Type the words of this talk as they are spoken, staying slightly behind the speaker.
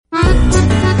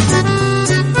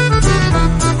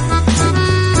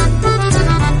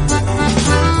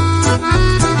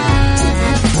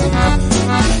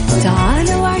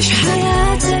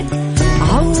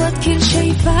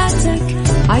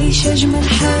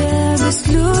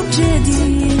بأسلوب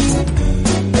جديد.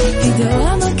 في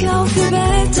دوامك أو في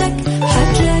بيتك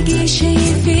حتلاقي شي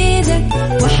يفيدك،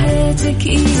 وحياتك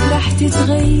إيه راح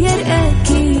تتغير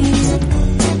أكيد.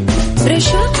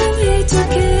 رشاق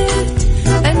ويتوكيت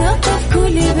أنا قف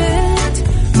كل بيت،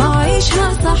 ما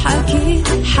عيشها صح أكيد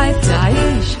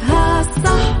حتعيشها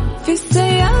صح. في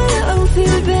السيارة أو في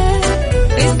البيت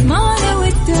اسمعنا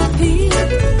والتوفيق،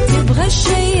 تبغى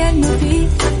الشيء المفيد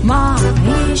ما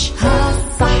عيشها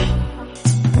صح.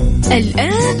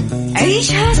 الآن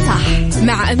عيشها صح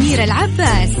مع أميرة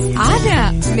العباس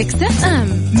على ميكس اف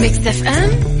ام. ميكس اف ام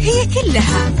هي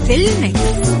كلها في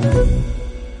الميكس.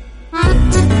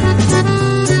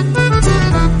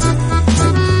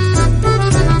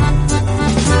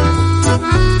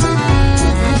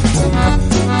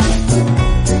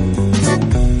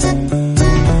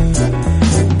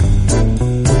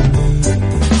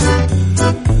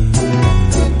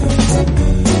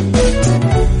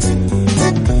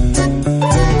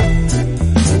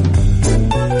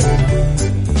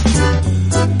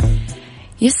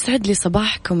 يسعد لي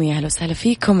صباحكم، يا أهلا وسهلا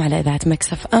فيكم على إذاعة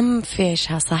ميكس اف ام في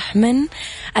عيشها صح، من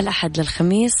الأحد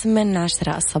للخميس من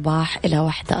 10 الصباح إلى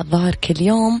 1 الظهر كل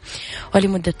يوم،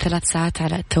 ولمدة 3 ساعات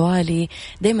على التوالي.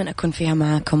 دايما أكون فيها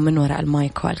معاكم من وراء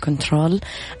المايك والكنترول.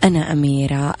 أنا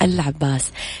أميرة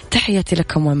العباس، تحياتي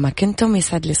لكم وين ما كنتم.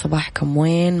 يسعد لي صباحكم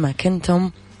وين ما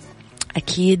كنتم،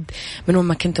 أكيد من وين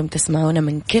ما كنتم تسمعونا،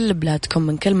 من كل بلادكم،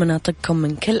 من كل مناطقكم،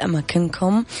 من كل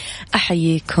أماكنكم.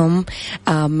 أحييكم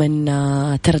من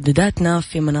تردداتنا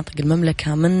في مناطق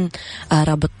المملكة، من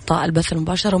رابط البث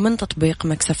المباشر، ومن تطبيق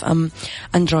ميكس اف ام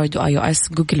أندرويد وآي أو إس،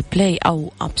 جوجل بلاي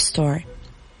أو أب ستور.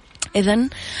 إذن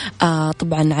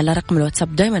طبعا على رقم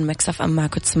الواتساب دايما ميكس اف ام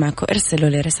معكم، تسمعكم. ارسلوا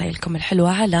لي رسائلكم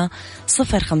الحلوة على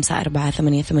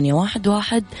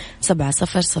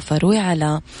 0548811700،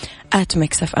 وعلى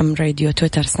 @ميكس اف ام راديو،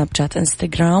 تويتر، سناب شات،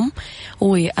 انستغرام،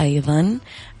 وأيضا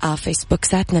فيسبوك.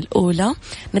 ساعتنا الأولى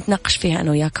نتناقش فيها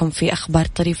أنا وياكم في أخبار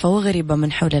طريفة وغريبة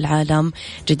من حول العالم،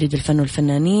 جديد الفن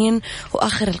والفنانين،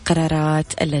 وآخر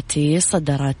القرارات التي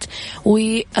صدرت.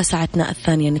 وساعتنا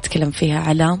الثانية نتكلم فيها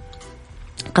على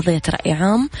قضية رأي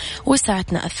عام،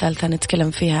 وساعتنا الثالثة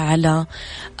نتكلم فيها على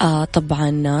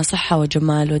طبعا صحة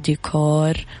وجمال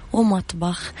وديكور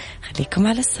ومطبخ. خليكم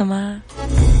على السماع.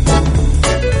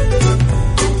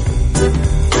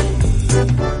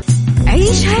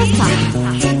 عيشها صح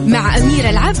مع أميرة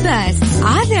العباس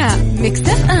على ميكس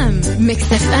اف ام.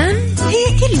 ميكس اف ام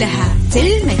هي كلها في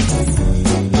الميكس.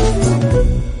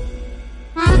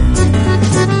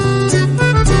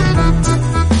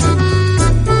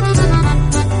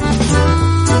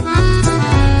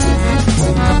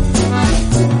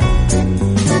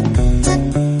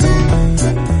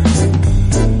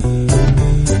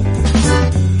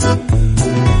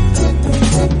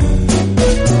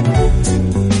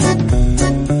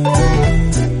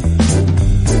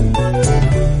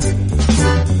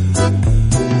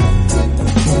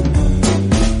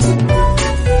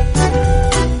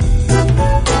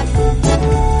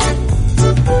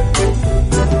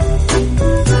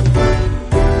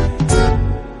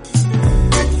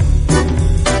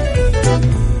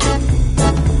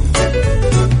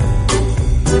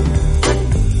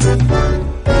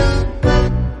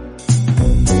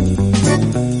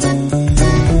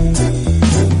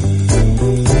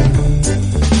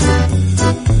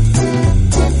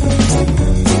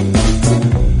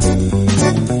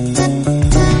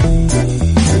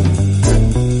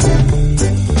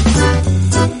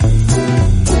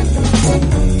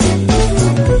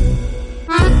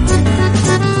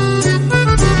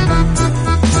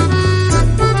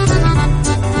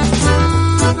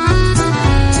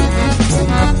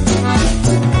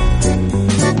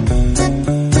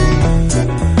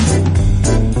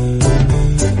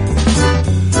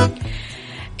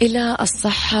 إلى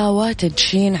الصحة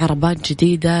وتدشين عربات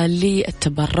جديدة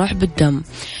للتبرع بالدم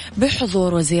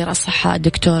بحضور وزير الصحة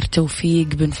الدكتور توفيق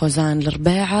بن فوزان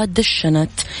الربيعة.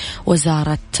 دشنت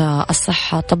وزارة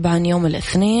الصحة طبعا يوم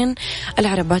الاثنين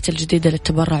العربات الجديدة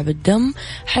للتبرع بالدم،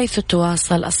 حيث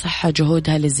تواصل الصحة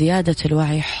جهودها لزيادة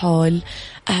الوعي حول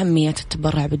أهمية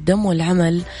التبرع بالدم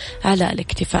والعمل على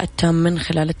الاكتفاء التام من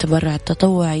خلال التبرع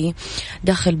التطوعي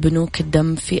داخل بنوك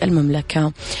الدم في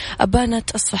المملكة.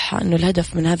 أبانت الصحة أن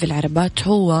الهدف من هذه العربات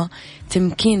هو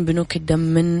تمكين بنوك الدم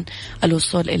من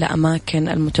الوصول إلى أماكن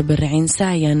المتبرعين،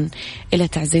 سعيا إلى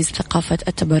تعزيز ثقافة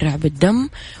التبرع بالدم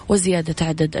وزيادة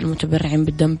عدد المتبرعين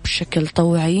بالدم بشكل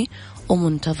طوعي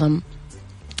ومنتظم.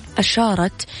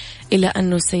 أشارت إلى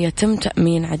أنه سيتم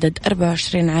تأمين عدد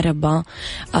 24 عربة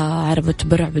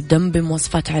تبرع بالدم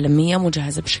بمواصفات عالمية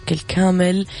مجهزة بشكل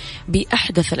كامل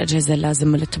بأحدث الأجهزة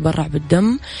اللازمة للتبرع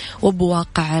بالدم،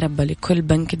 وبواقع عربة لكل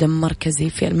بنك دم مركزي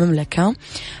في المملكة،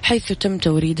 حيث تم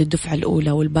توريد الدفعة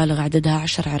الأولى والبالغ عددها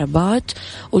 10 عربات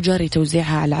وجاري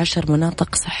توزيعها على 10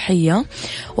 مناطق صحية،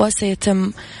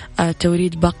 وسيتم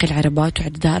توريد باقي العربات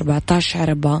وعددها 14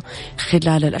 عربة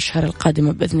خلال الأشهر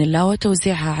القادمة بإذن الله،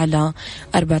 وتوزيعها على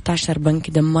 14 بنك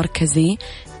دم مركزي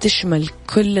تشمل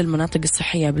كل المناطق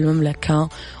الصحية بالمملكة.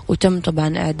 وتم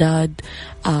طبعا إعداد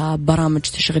برامج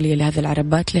تشغيلية لهذه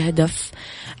العربات لهدف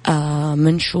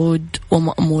منشود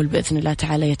ومأمول بإذن الله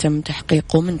تعالى يتم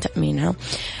تحقيقه من تأمينها.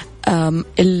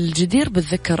 الجدير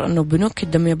بالذكر أنه بنوك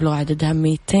الدم يبلغ عددها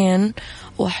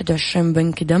 221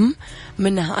 بنك دم،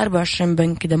 منها 24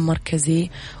 بنك دم مركزي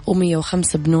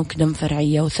و105 بنوك دم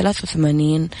فرعية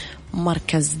و83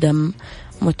 مركز دم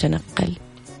متنقل.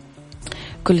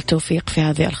 كل التوفيق في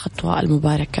هذه الخطوة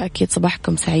المباركة. أكيد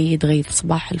صباحكم سعيد. غيث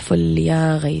صباح الفل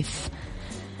يا غيث.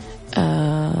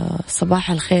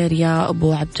 صباح الخير يا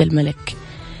أبو عبد الملك.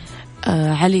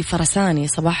 علي فرساني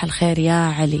صباح الخير يا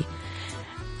علي.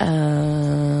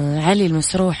 علي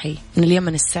المسروحي من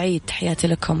اليمن السعيد تحياتي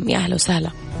لكم يا أهلا وسهلا.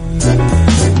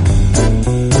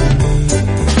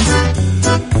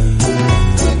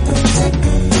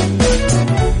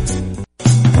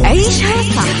 عيشها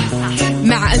صح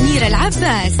مع أميرة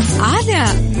العباس على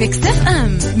ميكس اف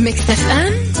ام. ميكس اف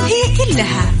ام هي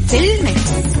كلها في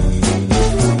الميكس.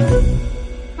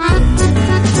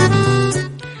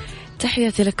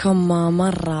 تحياتي لكم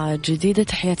مرة جديدة.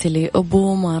 تحياتي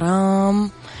لأبو مرام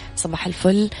صباح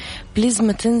الفل. بليز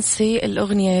ما تنسي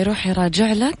الأغنية يروح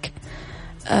يراجع لك.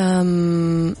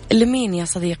 لمين يا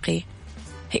صديقي؟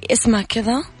 هي اسمها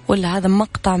كذا ولا هذا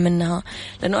مقطع منها؟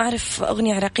 لأنه أعرف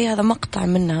أغنية عراقية هذا مقطع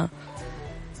منها.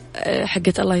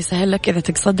 حقت الله يسهل لك إذا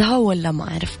تقصدها ولا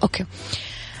ما أعرف. أوكي.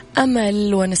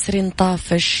 أمل ونسرين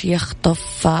طافش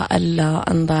يخطف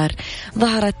الأنظار.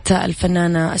 ظهرت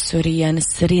الفنانة السورية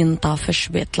نسرين طافش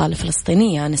بإطلالة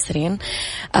فلسطينية نسرين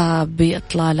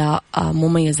بإطلالة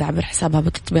مميزة عبر حسابها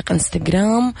بتطبيق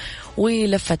انستغرام،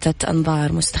 ولفتت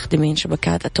أنظار مستخدمين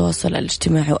شبكات التواصل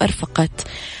الاجتماعي، وأرفقت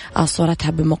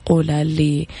صورتها بمقولة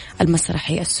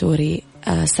للمسرحي السوري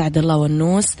سعد الله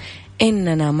والنوس: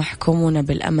 إننا محكومون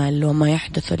بالأمل، وما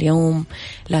يحدث اليوم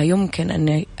لا يمكن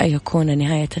أن يكون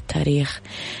نهاية التاريخ.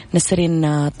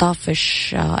 نسرين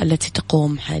طافش التي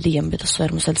تقوم حاليا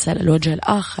بتصوير مسلسل الوجه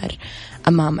الآخر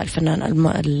أمام الفنان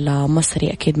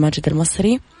المصري أكيد ماجد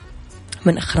المصري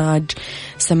من إخراج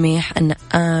سميح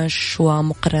النقاش،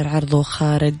 ومقرر عرضه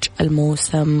خارج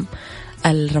الموسم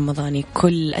الرمضاني.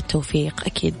 كل التوفيق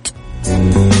أكيد.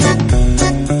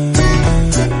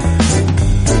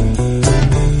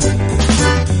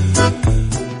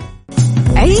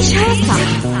 عيشها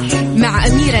صح مع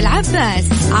أميرة العباس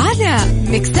على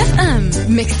ميكس اف ام.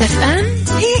 ميكس اف ام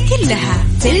هي كلها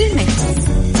في الميكس.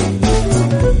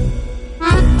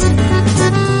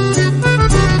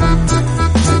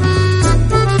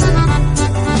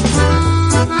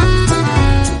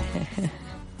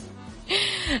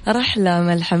 رحلة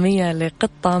ملحمية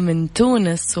لقطة من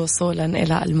تونس وصولا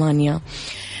إلى ألمانيا.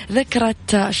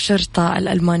 ذكرت الشرطة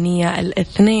الألمانية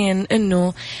الاثنين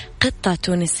أنه قطة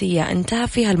تونسية انتهى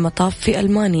فيها المطاف في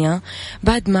ألمانيا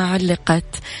بعد ما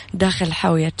علقت داخل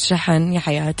حاوية شحن يا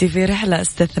حياتي في رحلة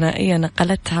استثنائية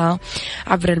نقلتها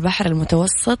عبر البحر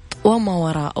المتوسط وما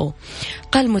وراءه.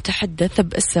 قال متحدث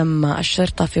باسم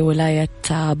الشرطة في ولاية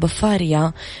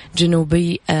بافاريا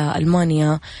جنوبي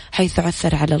ألمانيا، حيث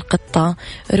عثر على القطة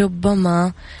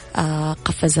ربما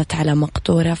قفزت على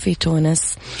مقطورة في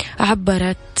تونس.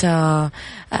 عبرت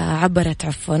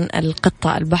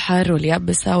القطة البحر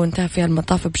واليابسة وانتهى فيها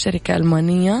المطاف بشركة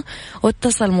ألمانية،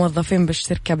 واتصل موظفين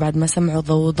بالشركة بعد ما سمعوا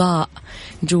ضوضاء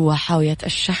جوا حاوية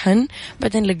الشحن.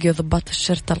 بعدين لقيوا ضباط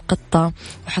الشرطة القطة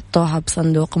وحطوها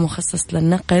بصندوق مخصص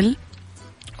للنقل.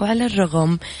 وعلى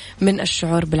الرغم من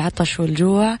الشعور بالعطش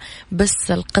والجوع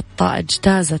بس القطة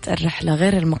اجتازت الرحلة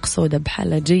غير المقصودة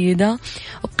بحالة جيدة.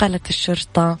 وقالت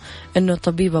الشرطة أنه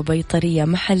طبيبة بيطرية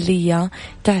محلية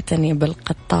تعتني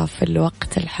بالقطة في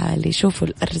الوقت الحالي. شوفوا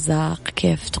الأرزاق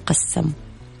كيف تقسم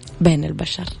بين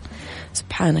البشر.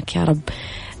 سبحانك يا رب.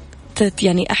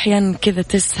 يعني أحيانا كذا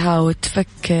تسهى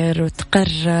وتفكر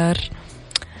وتقرر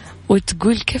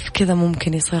وتقول كيف كذا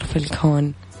ممكن يصير في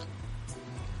الكون،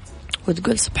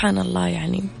 وتقول سبحان الله،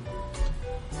 يعني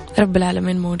رب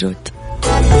العالمين موجود.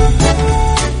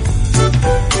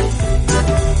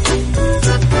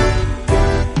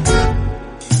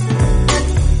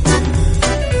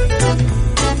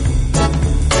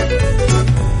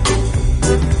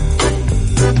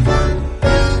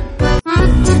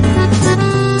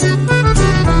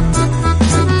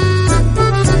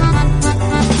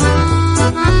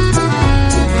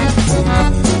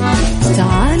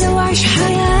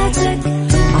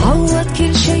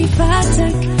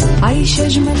 فاتك. عيش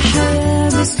أجمل حياة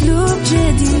بأسلوب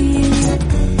جديد،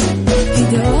 في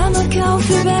دوامك أو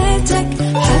في بيتك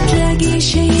حتلاقي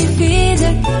شي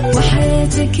يفيدك،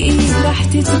 وحياتك إيه راح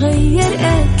تتغير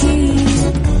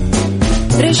أكيد.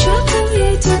 رشاق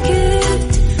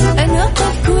ويتوكيت أنا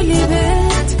قف كل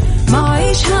بيت، ما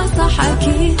عيشها صح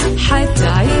أكيد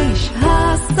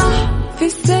حتعيشها صح، في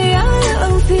السيارة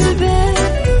أو في البيت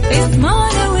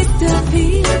اسمعنا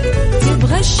والتوفيق،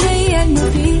 تبغى الشيء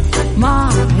المفيد ما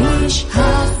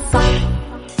عيشها صح.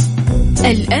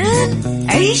 الآن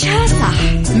عيشها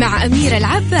صح مع أميرة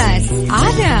العباس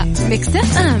على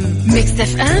مكسف أم.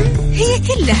 مكسف أم هي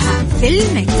كلها في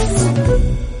المكس.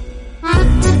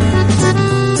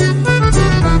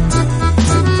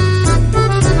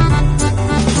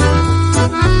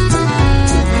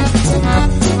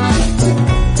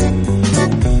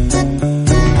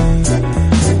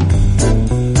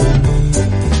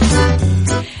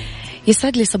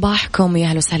 يسعد لي صباحكم، يا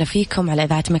أهلا وسهلا فيكم على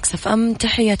إذاعة مكسف أم.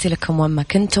 تحياتي لكم وين ما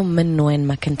كنتم، من وين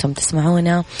ما كنتم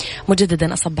تسمعونا.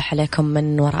 مجددا أصبح عليكم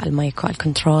من وراء المايك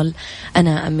والكنترول،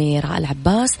 أنا أميرة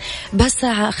العباس.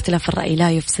 بهالساعة اختلاف الرأي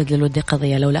لا يفسد للود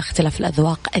قضية، لولا اختلاف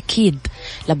الأذواق أكيد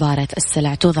لبارة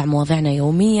السلع. توضع مواضيعنا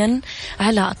يوميا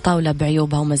على الطاولة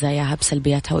بعيوبها ومزاياها،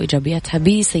 بسلبياتها وإيجابياتها،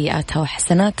 بسيئاتها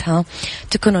وحسناتها.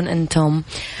 تكونون أنتم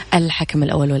الحكم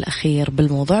الأول والأخير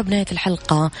بالموضوع. بنهاية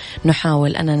الحلقة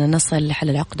نحاول أننا نصل لحل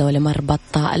العقدة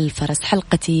ولمربط الفرس.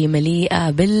 حلقتي مليئة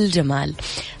بالجمال.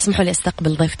 اسمحوا لي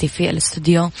استقبل ضيفتي في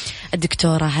الاستوديو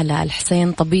الدكتورة هلا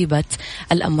الحسين، طبيبة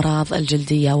الأمراض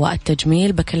الجلدية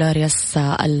والتجميل، بكالوريوس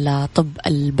الطب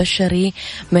البشري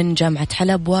من جامعة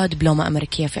حلب، ودبلومة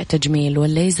أمريكية في التجميل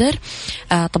والليزر.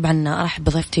 طبعا أرحب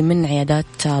بضيفتي من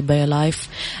عيادات بايولايف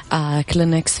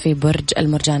كلينكس في برج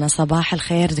المرجانة. صباح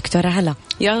الخير دكتورة هلا.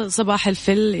 يا صباح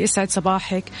الفل، يسعد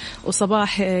صباحك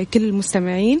وصباح كل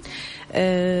المستمعين.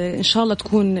 إن شاء الله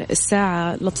تكون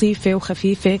الساعة لطيفة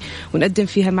وخفيفة ونقدم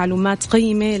فيها معلومات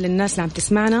قيمة للناس اللي عم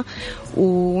تسمعنا،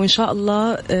 وإن شاء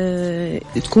الله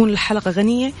تكون الحلقة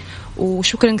غنية.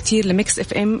 وشكرا كتير لميكس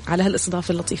اف ام على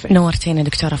هالاستضافة اللطيفة. نورتينا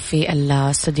دكتورة في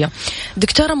الاستوديو.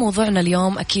 دكتورة، موضوعنا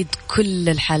اليوم أكيد كل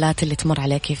الحالات اللي تمر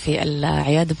عليك في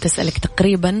العيادة بتسألك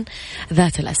تقريبا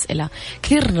ذات الأسئلة.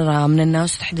 كثير من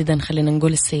الناس تحديدا خلينا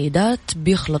نقول السيدات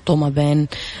بيخلطوا ما بين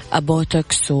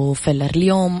بوتوكس وفيلر.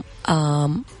 اليوم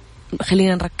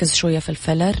خلينا نركز شوية في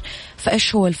الفيلر.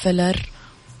 فإيش هو الفيلر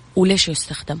وليش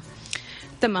يستخدم؟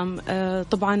 تمام.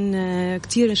 طبعا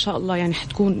كتير إن شاء الله يعني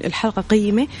حتكون الحلقة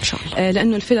قيمة إن شاء الله،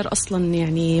 لأنه الفيلر أصلا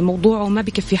يعني موضوعه ما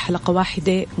بكفي حلقة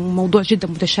واحدة، موضوع جدا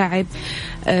متشعب.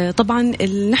 طبعا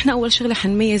نحن أول شغلة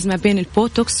حنميز ما بين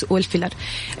البوتوكس والفيلر.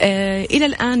 إلى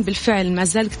الآن بالفعل ما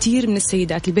زال كتير من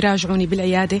السيدات اللي بيراجعوني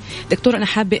بالعيادة، دكتور أنا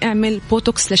حابة أعمل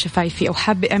بوتوكس لشفايفي أو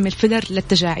حابة أعمل فيلر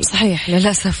للتجاعيد. صحيح،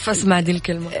 للأسف أسمع دي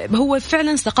الكلمة. هو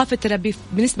فعلا ثقافة التربي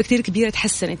بنسبة كتير كبيرة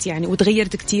تحسنت يعني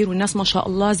وتغيرت كتير، والناس ما شاء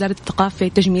الله زادت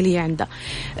الثقافة تجميلية عندها.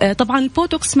 طبعا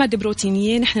البوتوكس مادة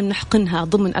بروتينية نحن بنحقنها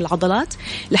ضمن العضلات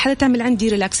لحتى تعمل عندي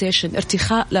ريلاكسيشن،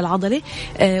 ارتخاء للعضلة،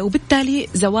 وبالتالي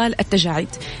زوال التجاعيد.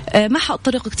 ما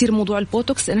حأطرق كتير موضوع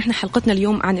البوتوكس لأن احنا حلقتنا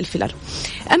اليوم عن الفيلر.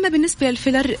 أما بالنسبة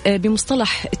للفيلر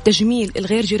بمصطلح التجميل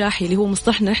الغير جراحي اللي هو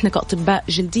مصطلحنا نحن كأطباء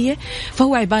جلدية،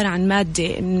 فهو عبارة عن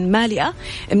مادة مالئة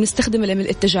بنستخدمها لملء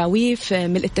التجاويف،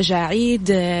 ملء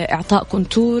التجاعيد، إعطاء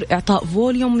كونتور، إعطاء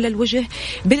فوليوم للوجه،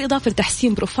 بالإضافة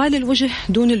لتحسين بروفايل الوجه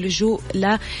دون اللجوء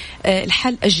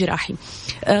للحل الجراحي.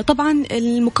 طبعا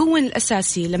المكون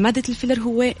الأساسي لمادة الفيلر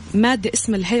هو مادة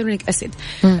اسمها الهيالورونيك أسيد.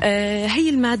 هي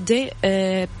المادة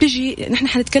بتجي، نحن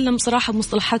حنتكلم صراحة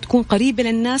بمصطلحات تكون قريبة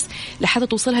للناس لحتى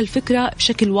توصلها الفكرة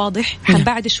بشكل واضح.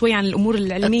 حنبعد شوي عن الأمور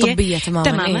العلمية الطبية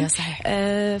تماما. إيه صحيح.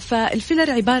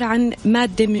 فالفيلر عبارة عن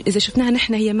مادة إذا شفناها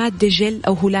نحن هي مادة جل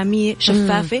أو هلامية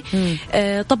شفافة.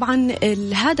 طبعا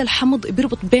هذا الحمض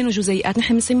بيربط بينه جزيئات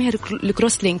نحن بنسميها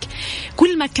الكروس لينك.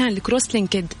 كل ما كان الكروس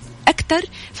لينكد أكتر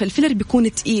فالفيلر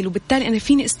بيكون تقيل، وبالتالي أنا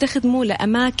فيني استخدمه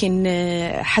لأماكن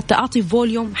حتى أعطي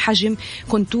فوليوم، حجم،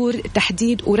 كونتور،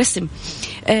 تحديد ورسم.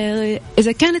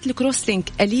 إذا كانت الكروس لينك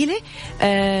قليلة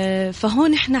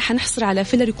فهون إحنا حنحصر على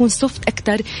فيلر يكون سوفت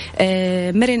أكتر،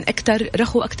 مرن أكتر،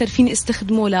 رخو أكتر، فيني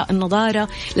استخدمه للنضارة،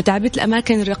 لتعبئة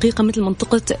الأماكن الرقيقة مثل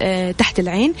منطقة تحت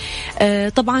العين.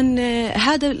 طبعا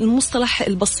هذا المصطلح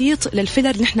البسيط للفيلر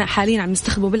اللي إحنا حاليا عم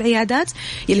نستخدمه بالعيادات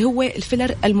اللي هو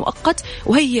الفيلر المؤقت،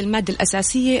 وهي المادة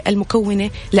الأساسية المكونة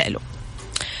له.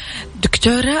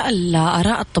 دكتورة،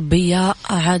 الآراء الطبية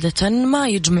عادة ما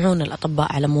يجمعون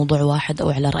الأطباء على موضوع واحد أو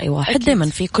على رأي واحد. دائما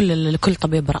في كل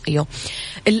طبيب رأيه.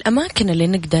 الأماكن اللي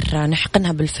نقدر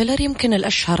نحقنها بالفيلر يمكن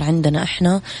الأشهر عندنا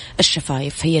إحنا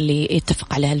الشفايف، هي اللي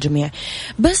يتفق عليها الجميع.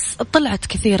 بس طلعت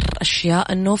كثير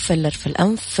أشياء إنه فيلر في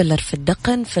الأنف، فيلر في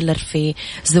الدقن، فيلر في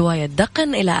زوايا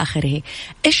الدقن إلى آخره.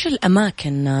 إيش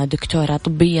الأماكن دكتورة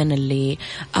طبيا اللي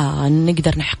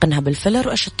نقدر نحقنها بالفيلر،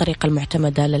 وإيش الطريقة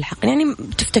المعتمدة للحقن؟ يعني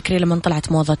بتفتكري لما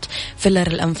طلعت موضة فيلر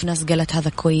الأنف ناس قالت هذا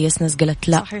كويس، ناس قالت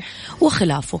لا، صحيح،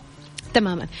 وخلافه.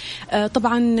 تماما.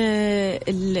 طبعا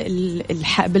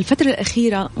بالفترة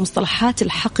الأخيرة مصطلحات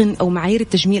الحقن أو معايير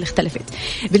التجميل اختلفت.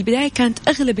 بالبداية كانت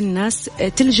أغلب الناس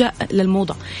تلجأ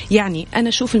للموضة، يعني أنا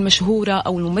أشوف المشهورة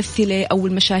أو الممثلة أو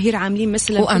المشاهير عاملين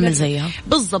مثلا وأعمل زيها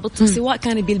بالضبط، سواء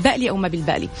كان بالبالي أو ما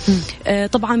بالبالي.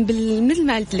 طبعا مثل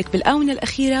ما قلت لك بالآونة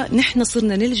الأخيرة نحن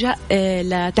صرنا نلجأ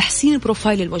لتحسين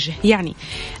بروفايل الوجه. يعني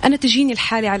أنا تجيني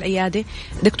الحالة على العيادة،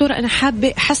 دكتورة أنا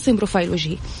حابة أحسن بروفايل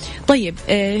وجهي. طيب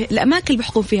الأماكن اللي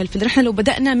بحكم فيها الفيلر، احنا لو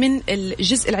بدأنا من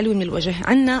الجزء العلوي من الوجه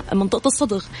عندنا منطقة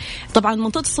الصدغ. طبعا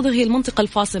منطقة الصدغ هي المنطقة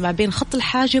الفاصلة ما بين خط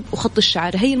الحاجب وخط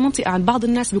الشعر. هي المنطقة عند بعض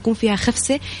الناس بيكون فيها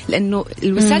خفسة لأنه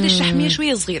الوسادة الشحمية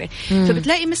شوية صغيرة،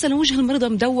 فبتلاقي مثلا وجه المريضة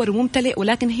مدور وممتلئ،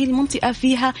 ولكن هي المنطقة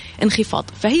فيها انخفاض.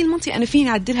 فهي المنطقة أنا فيني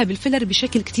أعدلها بالفيلر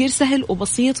بشكل كتير سهل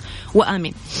وبسيط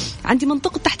وآمن. عندي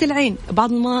منطقة تحت العين،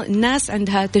 بعض الناس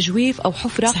عندها تجويف أو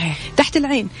حفرة، صحيح، تحت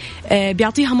العين،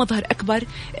 بيعطيها مظهر أكبر،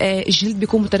 الجلد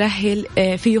بيكون مترهل،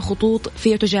 فيه خطوط،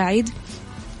 فيه تجاعيد.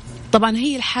 طبعا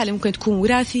هي الحالة ممكن تكون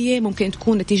وراثية، ممكن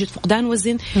تكون نتيجة فقدان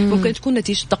وزن، ممكن تكون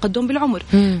نتيجة تقدم بالعمر.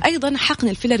 أيضا حقن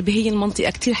الفيلر بهي المنطقة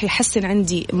كتير حيحسن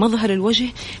عندي مظهر الوجه،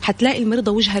 حتلاقي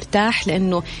المرضى وجهها ارتاح،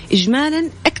 لأنه إجمالا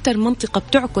أكثر منطقة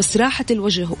بتعكس راحة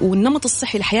الوجه والنمط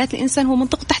الصحي لحياة الإنسان هو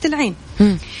منطقة تحت العين.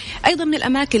 أيضا من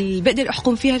الأماكن اللي بقدر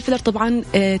أحكم فيها الفيلر طبعا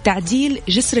تعديل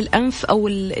جسر الأنف أو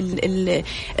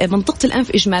منطقة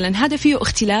الأنف إجمالا. هذا فيه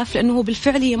اختلاف لأنه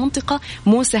بالفعل هي منطقة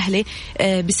مو سهلة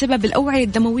بسبب الأوعية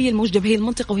الدموية الموجودة بهي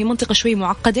المنطقة، وهي منطقة شوي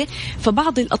معقدة،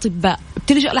 فبعض الأطباء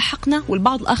بتلجأ لحقنها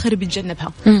والبعض الآخر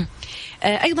بتجنبها.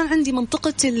 أيضا عندي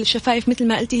منطقة الشفايف مثل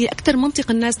ما قلت هي أكثر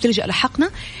منطقة الناس تلجأ لحقنة،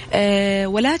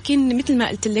 ولكن مثل ما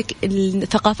قلت لك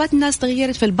ثقافات الناس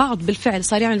تغيرت، فالبعض بالفعل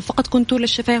صار يعمل فقط كونتور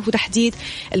للشفايف وتحديد،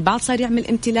 البعض صار يعمل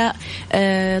امتلاء.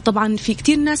 طبعا في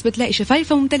كتير ناس بتلاقي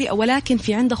شفايفها ممتلئة ولكن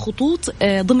في عندها خطوط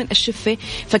ضمن الشفة،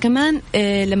 فكمان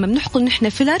لما بنحقن نحن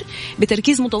فيلر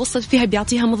بتركيز متوسط فيها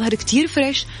بيعطيها مظهر كتير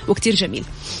فريش وكتير جميل.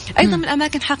 أيضا من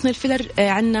أماكن حقن الفيلر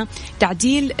عندنا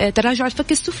تعديل تراجع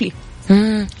الفك السفلي.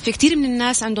 في كتير من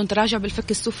الناس عندهم تراجع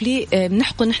بالفك السفلي،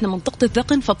 بنحقن نحن منطقة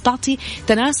الذقن فبتعطي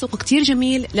تناسق كتير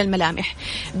جميل للملامح.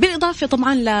 بالإضافة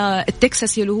طبعا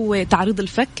للتكساس اللي هو تعريض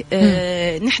الفك،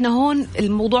 نحن هون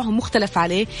الموضوع هو مختلف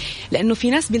عليه، لأنه في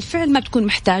ناس بالفعل ما بتكون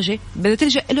محتاجة، بدها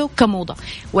تلجأ له كموضة،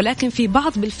 ولكن في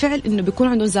بعض بالفعل إنه بيكون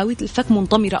عندهم زاوية الفك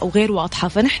منطمرة أو غير واضحة،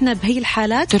 فنحن بهي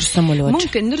الحالات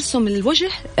ممكن نرسم الوجه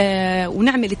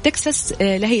ونعمل التكساس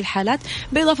لهي الحالات،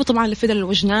 بالإضافة طبعا لفيلر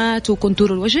الوجنات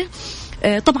وكونتور الوجه.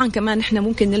 طبعا كمان احنا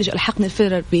ممكن نلجأ لحقن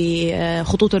الفيلر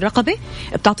بخطوط الرقبة،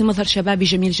 بتعطي مظهر شبابي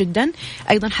جميل جدا.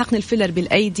 ايضا حقن الفيلر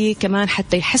بالايدي كمان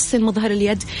حتى يحسن مظهر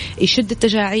اليد، يشد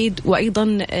التجاعيد، وايضا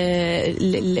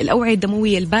الاوعية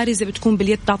الدموية البارزة بتكون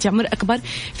باليد بتعطي عمر اكبر،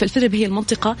 فالفيلر بهي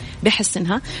المنطقة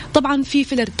بحسنها. طبعا في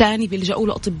فيلر تاني بيلجأوا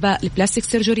له اطباء البلاستيك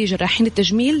سيرجري، جراحين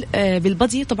التجميل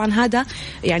بالبدي، طبعا هذا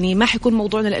يعني ما حيكون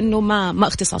موضوعنا لانه ما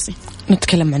اختصاصي،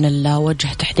 نتكلم عن الوجه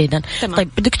تحديدا. تمام. طيب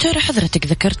دكتورة، حضرتك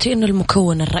ذكرتي انه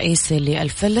المكون الرئيسي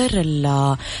للفيلر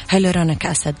الهيلورونيك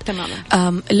أسيد.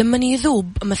 تماما. لما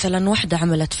يذوب مثلا واحدة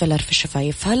عملت فيلر في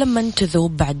شفايفها، لما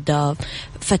تذوب بعد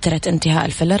فترة انتهاء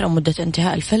الفيلر أو مدة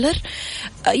انتهاء الفيلر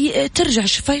ترجع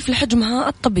الشفايف لحجمها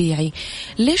الطبيعي.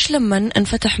 ليش لما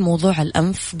انفتح موضوع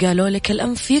الأنف قالوا لك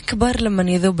الأنف يكبر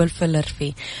لما يذوب الفيلر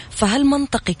فيه؟ فهل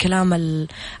منطقي كلام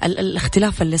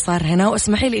الاختلاف اللي صار هنا؟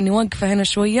 واسمحي لي إني واقفة هنا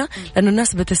شوية لأنه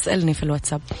الناس بتسألني في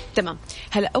الواتساب. تمام.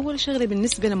 هلا أول شغلة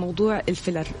بالنسبة لموضوع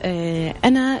الفيلر،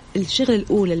 أنا الشغلة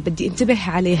الأولى اللي بدي انتبه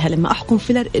عليها لما أحكم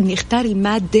فيلر إني اختار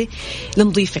المادة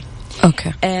النظيفة.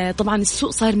 أوكي. طبعا السوق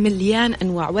صار مليان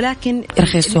أنواع، ولكن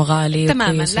رخيص وغالي.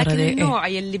 تماما. لكن النوع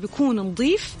يلي بيكون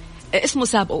نظيف اسمه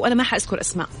سابقه، وأنا ما حأذكر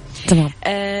أسماء. تمام.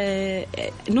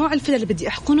 نوع الفيلر اللي بدي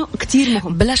أحقنه كتير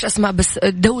مهم. بلاش أسماء، بس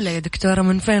الدولة يا دكتورة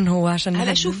من فين هو عشان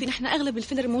هلا شوفي، نحن أغلب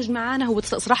الفيلر موجود معانا هو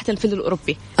صراحة الفيلر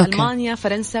الأوروبي. أوكي. ألمانيا،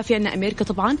 فرنسا، في عنا أمريكا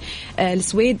طبعا،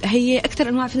 السويد، هي أكثر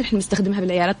أنواع الفيلر نحن بنستخدمها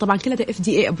بالعيادات. طبعا كلها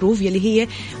FDA أبروف، يلي هي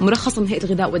مرخصة من هيئة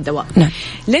الغذاء والدواء. نعم.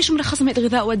 ليش مرخصة من هيئة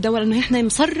الغذاء والدواء؟ لأنه نحن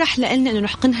مصرح لنا إنه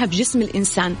نحقنها بجسم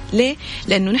الإنسان. ليه؟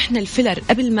 لأنه نحن الفيلر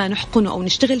قبل ما نحقنه أو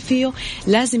نشتغل فيه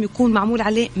لازم يكون معمول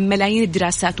عليه ملامح ملايين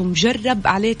الدراسات ومجرب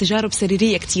عليه تجارب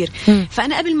سريرية كتير.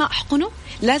 فأنا قبل ما أحقنه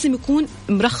لازم يكون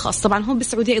مرخص. طبعا هون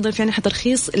بالسعودية أيضا في عنا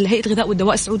ترخيص الهيئة الغذاء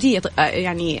والدواء السعودية،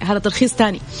 يعني هذا ترخيص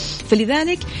تاني.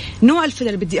 فلذلك نوع الفيلر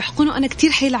اللي بدي أحقنه أنا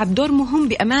كتير حيلعب دور مهم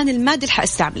بأمان المادة اللي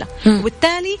حأستعمله،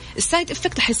 وبالتالي السايد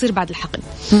إفكت حيصير بعد الحقن.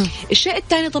 الشيء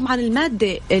الثاني طبعا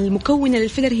المادة المكونة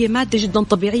للفيلر هي مادة جدا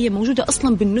طبيعية موجودة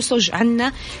أصلا بالنسج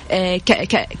عنا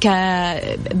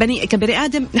كبني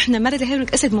آدم. نحن مرض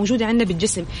الهيرونيك أسيد موجودة عنا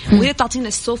بالجسم، وهي بتعطينا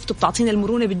السوفت وبتعطينا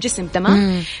المرونة بالجسم.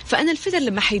 تمام. فأنا الفيلر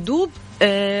لما حيدوب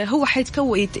هو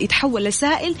حيتكون يتحول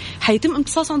لسائل، حيتم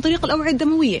امتصاصه عن طريق الأوعية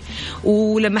الدموية،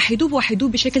 ولما حيدوب هو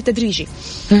حيدوب بشكل تدريجي.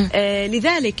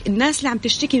 لذلك الناس اللي عم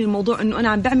تشتكي من الموضوع إنه أنا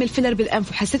عم بعمل فيلر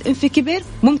بالأنف وحسيت أنفي كبير،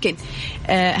 ممكن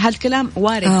هالكلام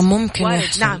وارد. ممكن وارد.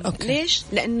 يحصل. نعم. أوكي. ليش؟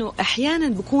 لأنه أحيانا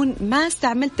بكون ما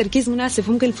استعملت تركيز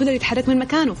مناسب، ممكن الفيلر يتحرك من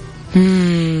مكانه.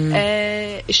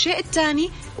 الشيء الثاني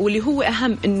واللي هو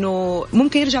أهم إنه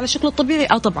ممكن يرجع لشكله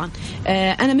الطبيعي. طبعا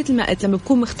أنا مثل ما قلت لما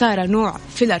بكون مختارة نوع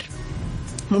فيلر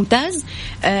ممتاز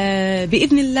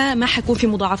بإذن الله ما حيكون في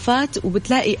مضاعفات،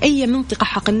 وبتلاقي أي منطقة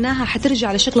حقناها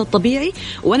حترجع لشكل الطبيعي.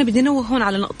 وأنا بدي أنوه هون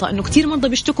على نقطة إنه كتير مرضى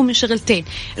بيشتكوا من شغلتين،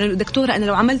 إنه دكتورة أنا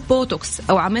لو عملت بوتوكس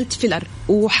أو عملت فيلر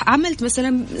وعملت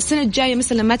مثلا السنة الجاية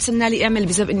مثلا ما تسنى لي أعمل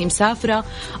بسبب إني مسافرة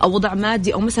أو وضع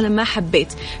مادي أو مثلا ما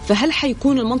حبيت، فهل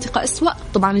حيكون المنطقة أسوأ؟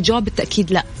 طبعا الجواب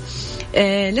بالتأكيد لا.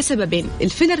 لسببين.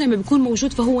 الفيلر لما بيكون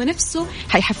موجود فهو نفسه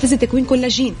حيحفز تكوين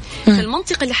كولاجين،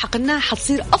 فالمنطقة اللي حقناها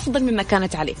حتصير أفضل مما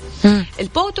كانت عليه.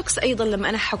 البوتوكس أيضا لما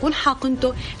أنا حكون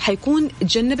حاقنته حيكون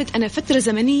تجنبت أنا فترة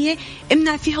زمنية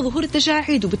امنع فيها ظهور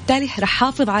التجاعيد، وبالتالي رح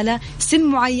حافظ على سن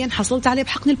معين حصلت عليه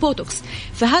بحقن البوتوكس.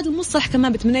 فهذا المصطلح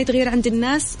كمان بتمنى يتغير عند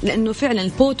الناس، لأنه فعلا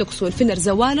البوتوكس والفيلر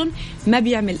زوال ما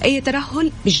بيعمل أي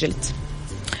ترهل بالجلد.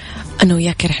 أنا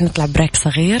وياك رح نطلع بريك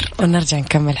صغير ونرجع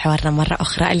نكمل حوارنا مرة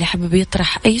أخرى. اللي حابب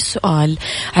يطرح أي سؤال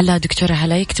على دكتورة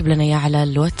هلا يكتب لنا إياه على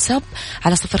الواتساب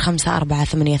على 0548811700.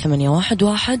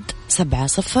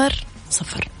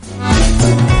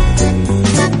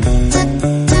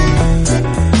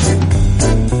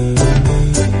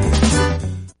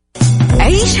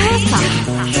 عيشها صح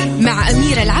مع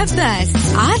أميرة العباس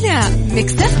على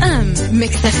ميكس اف ام.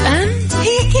 ميكس اف ام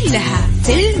هي كلها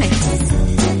في الميكس.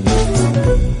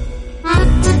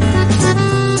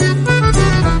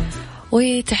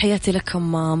 وتحياتي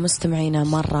لكم مستمعينا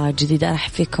مرة جديدة،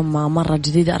 أرحب فيكم مرة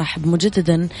جديدة. أرحب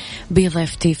مجددا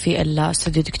بضيفتي في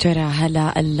الاستوديو دكتورة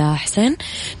هلا الحسين.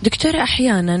 دكتورة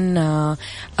أحيانا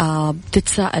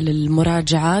بتتساءل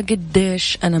المراجعة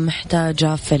قديش أنا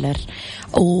محتاجة فيلر،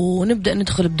 ونبدأ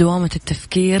ندخل بدوامة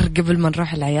التفكير قبل ما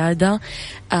نروح العيادة.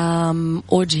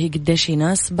 وجهي قديش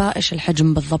يناسبه، إيش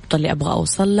الحجم بالضبط اللي أبغى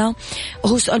أوصل له.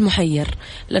 وهو سؤال محير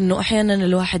لأنه أحيانا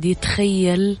الواحد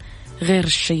يتخيل غير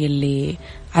الشيء اللي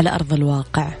على أرض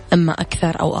الواقع، أما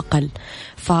أكثر أو أقل.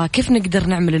 فكيف نقدر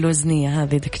نعمل الوزنية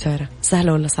هذه دكتورة؟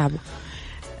 سهلة ولا صعبة؟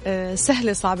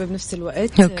 سهلة صعبة بنفس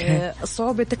الوقت.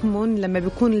 الصعوبة تكمن لما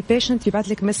بيكون البيشنت يبعث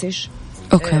لك مسج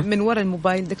من وراء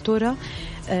الموبايل، دكتورة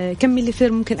كم ملي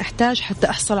فيلر ممكن أحتاج حتى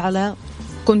أحصل على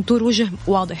كونتور وجه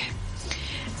واضح.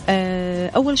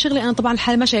 أول شغلة أنا طبعا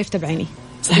الحالة ما شايفتها بعيني،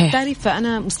 بالتالي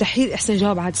فأنا مستحيل أحسن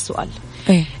جواب على هذا السؤال.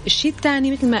 الشيء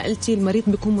الثاني مثل ما قلتي المريض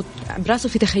بيكون براسه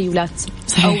في تخيلات.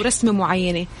 صحيح. أو رسمة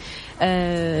معينة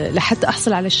لحتى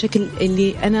أحصل على الشكل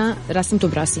اللي أنا راسمته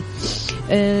براسي.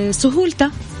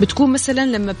 سهولته بتكون مثلا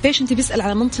لما بيشنتي بيسأل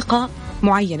على منطقة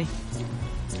معينة.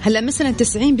 هلا مثلا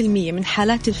 90% من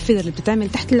حالات الفيلر اللي بتتعمل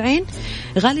تحت العين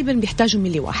غالبا بيحتاجوا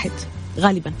ملي واحد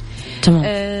غالبا.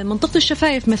 تمام. منطقة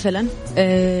الشفايف مثلا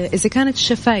إذا كانت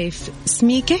الشفايف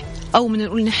سميكة أو من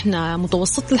نقول نحن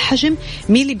متوسط الحجم،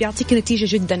 ميلي بيعطيك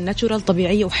نتيجة جدا ناتشورال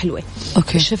طبيعية وحلوة.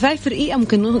 أوكي. الشفايف رقيقة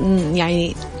ممكن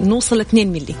يعني نوصل 2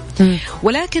 ملي.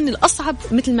 ولكن الأصعب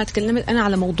مثل ما تكلمت أنا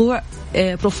على موضوع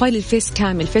بروفايل الفيس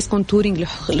كامل، فيس كونتورينج،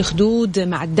 الخدود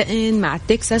مع الدقن مع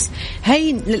التكساس.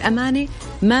 هاي للأمانة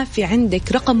ما في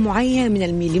عندك رقم معين من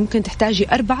الميلي، ممكن تحتاجي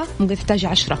 4، ممكن تحتاجي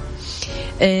 10.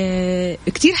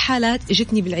 كتير حالات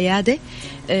اجتني بالعيادة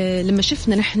لما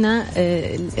شفنا نحن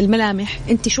الملامح،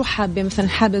 انت شو حابة؟ مثلا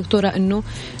حابة دكتورة انه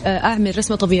اعمل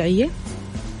رسمة طبيعية،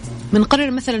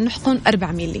 بنقرر مثلا نحقن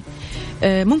 4 ميلي.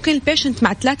 ممكن البيشنت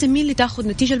مع 3 ميلي تاخذ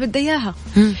نتيجة اللي بدها اياها.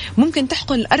 ممكن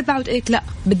تحقن 4 وتقولك لا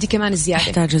بدي كمان زيادة،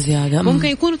 احتاج زيادة. ممكن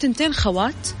يكونوا 2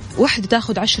 خوات واحدة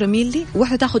تاخد 10 ميلي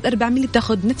وواحدة تاخد 4 ميلي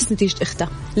بتاخد نفس نتيجة اختها.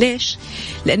 ليش؟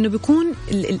 لأنه بيكون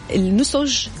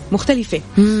النسج مختلفة،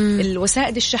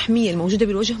 الوسائد الشحمية الموجودة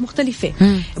بالوجه مختلفة،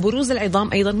 بروز العظام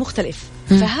أيضا مختلف.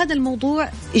 فهذا الموضوع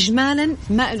إجمالا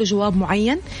ما له جواب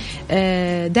معين.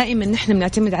 دائما نحن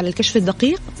بنعتمد على الكشف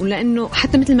الدقيق، ولأنه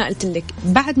حتى مثل ما قلت لك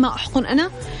بعد ما أحقن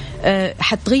أنا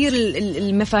حتغير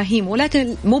المفاهيم،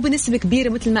 ولكن مو بنسبة كبيرة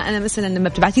مثل ما أنا مثلا لما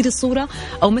بتبعتي لي الصورة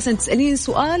أو مثلا تسأليني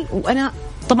سؤال وأنا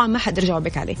طبعا ما حقدر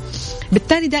أجاوبك عليه.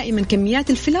 بالتالي دائما كميات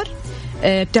الفيلر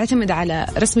بتعتمد على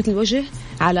رسمة الوجه،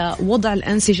 على وضع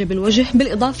الأنسجة بالوجه،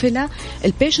 بالإضافة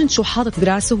للبيشنت شو حاطط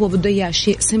براسه، هو بده إياه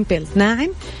شيء سيمبل ناعم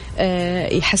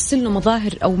يحسن له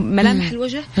مظاهر أو ملامح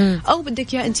الوجه، أو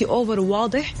بدك إياه أنت أوفر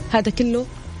واضح. هذا كله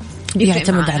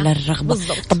يعتمد على الرغبة.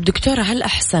 بالضبط. طب دكتورة، هل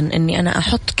أحسن أني أنا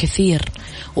أحط كثير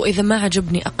وإذا ما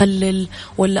عجبني أقلل،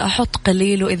 ولا أحط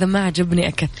قليل وإذا ما عجبني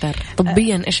أكثر؟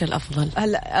 طبيا إيش الأفضل؟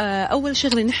 هلا أول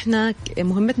شغلة نحن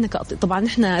مهمتنا طبعا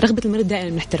نحن رغبة المريض دائما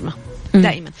بنحترمها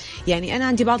دائما. يعني أنا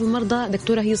عندي بعض المرضى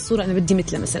دكتورة هي الصورة أنا بدي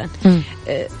مثلها مثلا.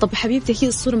 طب حبيبتي هي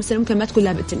الصورة مثلا ممكن ما تكون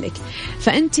لابقت لك،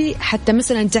 فأنت حتى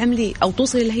مثلا تعملي أو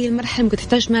توصلي لهي المرحلة ممكن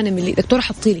تحتاج 8 ملي دكتورة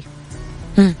حطي لي.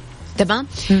 تمام.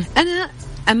 أنا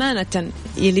أمانة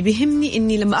يلي بيهمني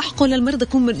إني لما أحقن للمرضى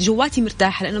أكون جواتي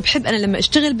مرتاحة، لأنه بحب أنا لما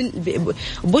أشتغل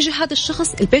بوجه هذا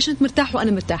الشخص البيشنت مرتاح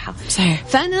وأنا مرتاحة. صحيح.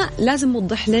 فأنا لازم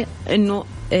أوضح له إنه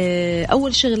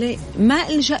أول شغلة ما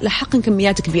ألجأ لحقن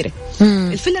كميات كبيرة.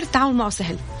 الفيلر التعامل معه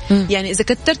سهل. يعني إذا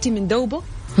كترتي من دوبه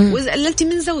وإذا قللتي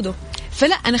من زوده،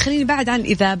 فلا أنا خليني بعد عن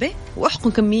الإذابة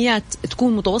وأحقن كميات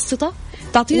تكون متوسطة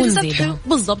تعطيني ريزلت حلو.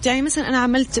 بالضبط. يعني مثلا أنا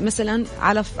عملت مثلا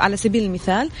على سبيل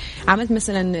المثال عملت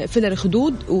مثلا فيلر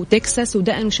خدود وتكساس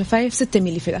ودقن وشفايف 6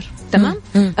 ميلي فيلر. تمام.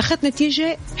 أخذت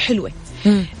نتيجة حلوة.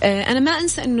 أنا ما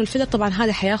أنسى إنه الفيلر طبعا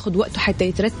هذا حياخد وقته حتى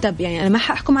يترتب. يعني أنا ما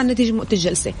حأحكم عن النتيجة وقت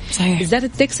الجلسة. صحيح. بالذات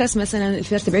التكساس مثلا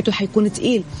الفيلر تبعته حيكون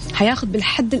تقيل، حياخد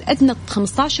بالحد الأدنى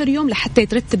 15 يوم لحتى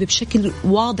يترتب بشكل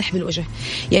واضح بالوجه.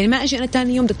 يعني ما أجي أنا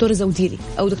تاني يوم دكتورة زوديلي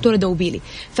أو دكتورة دوبيلي،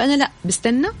 فأنا لا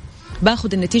بستنى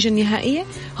باخد النتيجة النهائية.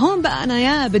 هون بقى أنا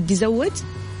يا بدي زود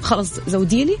خلص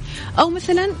زوديلي، أو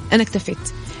مثلا أنا اكتفيت.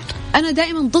 أنا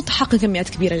دائما ضد حقن كميات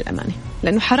كبيرة للأمانة،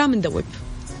 لأنه حرام ندوب.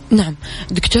 نعم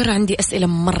دكتورة، عندي أسئلة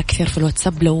مرة كثير في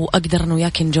الواتساب، لو أقدر أنا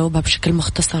وياك نجاوبها بشكل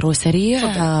مختصر وسريع.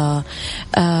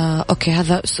 أوكي،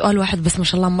 هذا سؤال واحد بس ما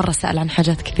شاء الله مرة سأل عن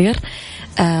حاجات كثير.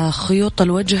 خيوط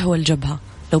الوجه والجبهة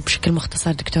لو بشكل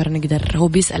مختصر دكتورة نقدر، هو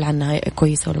بيسأل عنها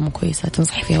كويسة ولا مو كويسة،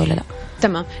 تنصح فيها ولا لا؟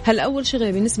 تمام. هلا أول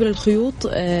شغلة بالنسبة للخيوط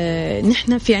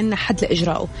نحن في عنا حد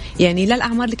لإجراءه، يعني لا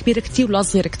الأعمار الكبيرة كتير ولا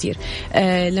صغيرة كتير.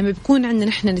 لما بيكون عندنا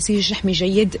نحن نسيج شحمي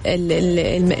جيد،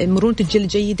 مرونة الجلد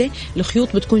جيدة،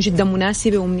 الخيوط بتكون جدا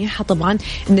مناسبة ومنيحة. طبعا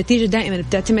النتيجة دائما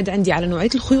بتعتمد عندي على نوعية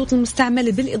الخيوط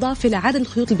المستعملة بالإضافة لعدد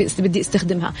الخيوط اللي بدي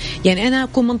استخدمها. يعني أنا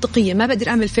أكون منطقية، ما بقدر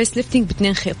أعمل فيس ليفتنج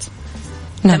ب2 خيط.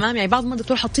 نعم. تمام. يعني بعض ما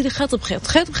الدكتور حطي لي خيط بخيط،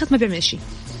 خيط بخيط ما بيعمل شيء.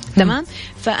 تمام.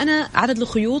 فأنا عدد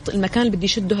الخيوط، المكان اللي بدي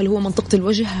شده، هل هو منطقة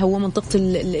الوجه، هو منطقة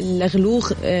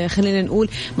الغلوخ، خلينا نقول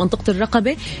منطقة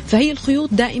الرقبة. فهي الخيوط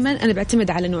دائما أنا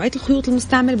بعتمد على نوعية الخيوط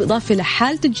المستعمل بالإضافة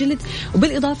لحالة الجلد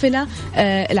وبالإضافة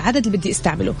للعدد اللي بدي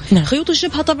استعمله. نعم. خيوط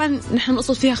الجبهة طبعا نحن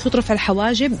نقصد فيها خيوط رفع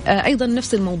الحواجب، أيضا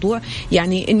نفس الموضوع.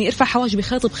 يعني إني أرفع حواجبي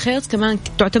خيط بخيط كمان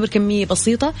تعتبر كمية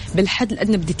بسيطة، بالحد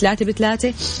الأدنى بدي 3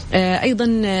 ب3.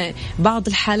 أيضا بعض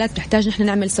الحالات بتحتاج نحن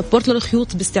نعمل سبورت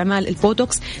للخيوط باستعمال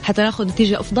البوتوكس حتى ناخذ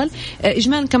نتيجة أفضل.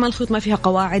 إجمالا كمان الخيوط ما فيها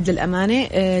قواعد للأمانة،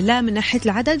 لا من ناحية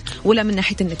العدد ولا من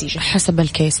ناحية النتيجة، حسب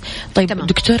الكيس. طيب تمام.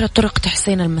 دكتورة، طرق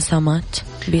تحسين المسامات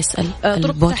بيسأل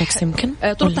البوتوكس يمكن؟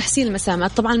 طرق تحسين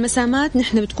المسامات، طبعا المسامات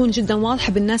نحن بتكون جدا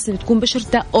واضحة بالناس اللي بتكون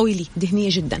بشرتها أويلي، دهنية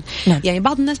جدا. نعم. يعني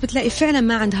بعض الناس بتلاقي فعلا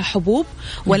ما عندها حبوب،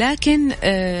 ولكن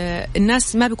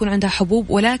الناس ما بيكون عندها حبوب،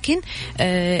 ولكن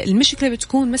المشكلة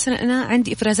بتكون مثلا أنا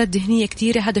عندي إفرازات دهنية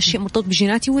كثيرة، هذا الشيء مرتبط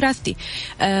بجيناتي وراثتي.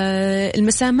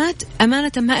 المسامات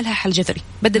أمانة ما لها حل جذري،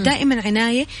 بدها دائما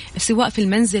عناية، سواء في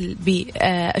المنزل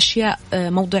بأشياء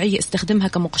موضعية استخدمها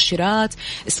كمقشرات،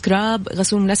 سكراب،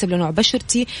 غسول مناسب لنوع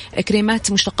بشرتي،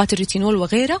 كريمات مشتقات الريتينول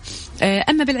وغيرها.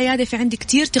 أما بالعيادة في عندي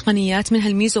كتير تقنيات، منها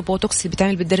الميزو بوتوكس اللي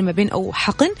بتعمل بالدرمابين أو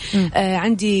حقن.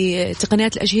 عندي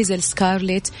تقنيات الأجهزة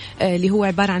السكارلت اللي هو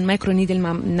عبارة عن مايكرو نيدل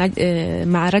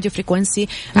مع راديو فريكونسي.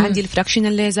 عندي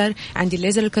الفراكشنال ليزر، عندي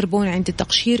الليزر الكربون، عندي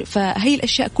التقشير. فهي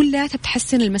الأشياء كلها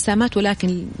بتحسن المسامات،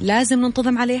 ولكن لازم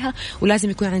ننتظم عليها، ولازم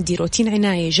يكون عندي روتين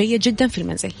عناية جيد جدا في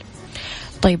المنزل.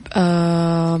 طيب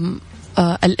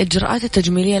الإجراءات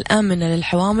التجميلية الآمنة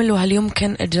للحوامل، وهل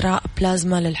يمكن إجراء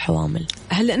بلازما للحوامل؟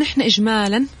 هلأ نحن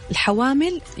إجمالا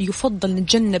الحوامل يفضل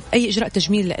نتجنب أي إجراء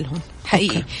تجميل لهم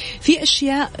حقيقي. أوكي. في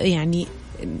أشياء يعني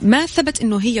ما ثبت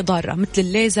إنه هي ضارة مثل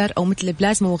الليزر أو مثل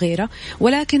البلازما وغيرها،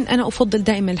 ولكن أنا أفضل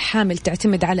دائما الحامل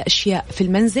تعتمد على أشياء في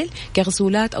المنزل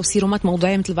كغسولات أو سيرومات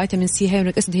موضعية مثل فيتامين سي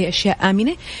هيلوريك أسيد، هي أشياء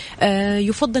آمنة.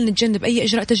 يفضل نتجنب أي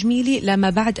إجراء تجميلي لما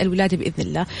بعد الولادة بإذن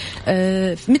الله.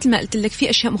 مثل ما قلت لك في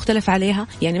أشياء مختلف عليها،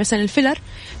 يعني مثلا الفيلر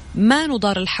ما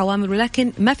نضار الحوامل،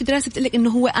 ولكن ما في دراسة بتقول لك إنه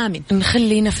هو آمن.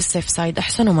 نخلينا في السيف سايد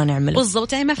أحسن وما نعمله.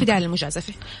 بالضبط، يعني ما في داعي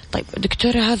للمجازفة. طيب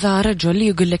دكتورة، هذا رجل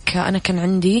يقول لك أنا كان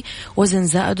عندي وزن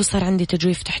زائد وصار عندي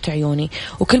تجويف تحت عيوني،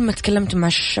 وكل ما تكلمت مع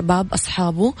الشباب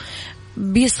أصحابه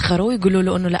بيسخروا يقولوا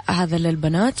له أنه لا هذا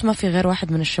للبنات، ما في غير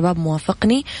واحد من الشباب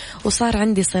موافقني، وصار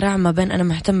عندي صراع ما بين أنا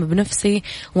مهتم بنفسي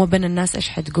وما بين الناس إيش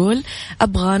حتقول.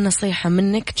 أبغى نصيحة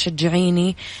منك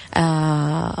تشجعيني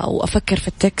وأفكر في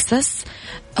التكساس.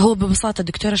 هو ببساطة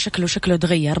دكتورة شكله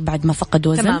تغير بعد ما فقد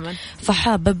وزن تماما،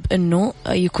 فحابب انه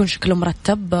يكون شكله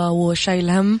مرتب وشايل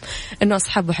هم انه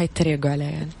اصحابه حيتريقوا عليه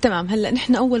يعني. تمام. هلا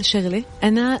نحن اول شغلة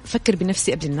انا فكر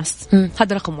بنفسي قبل الناس،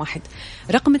 هذا رقم واحد.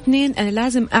 رقم 2 انا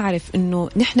لازم اعرف انه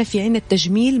نحن في عنا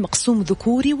التجميل مقسوم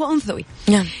ذكوري وانثوي.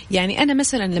 يعني انا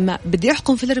مثلا لما بدي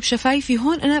احقن فيلر بشفايفي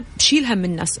هون انا بشيل هم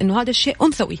الناس انه هذا الشيء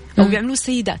انثوي او بيعملوه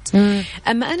السيدات.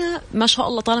 اما انا ما شاء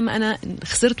الله طالما انا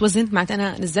خسرت وزن معناته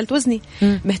انا نزلت وزني،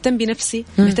 مهتم بنفسي،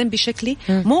 مهتم بشكلي،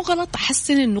 مو غلط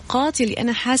أحسن النقاط اللي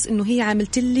أنا حاس إنه هي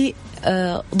عملت لي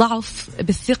ضعف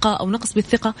بالثقة أو نقص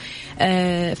بالثقة.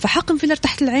 فحقن فيلر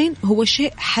تحت العين هو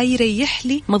شيء حيريح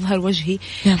لي مظهر وجهي،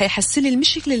 حيحسن لي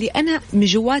المشكلة اللي أنا من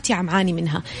جواتي عم عاني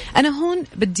منها. أنا هون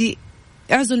بدي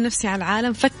أعزل نفسي على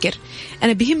العالم، فكر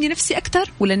أنا بيهمني نفسي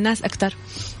أكتر ولا الناس أكتر.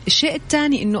 الشيء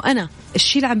الثاني إنه أنا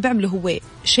الشيء اللي عم بعمله هو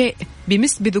شيء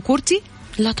بمس بذكورتي؟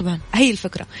 لا طبعا، هي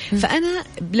الفكرة. فأنا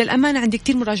للأمانة عندي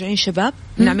كتير مراجعين شباب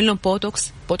نعمل لهم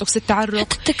بوتوكس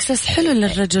التعرق. التكساس حلو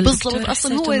للرجل بالضبط،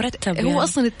 أصلا هو مرتب يعني. هو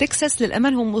أصلا التكساس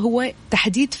للأمان هو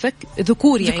تحديد فك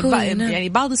ذكوري يعني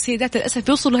بعض السيدات للأسف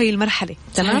يوصلوا هي المرحلة.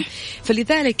 تمام.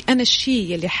 فلذلك أنا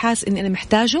الشيء اللي حاس إن أنا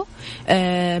محتاجه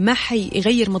ما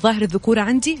حيغير مظاهر الذكورة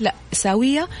عندي، لا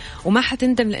ساوية وما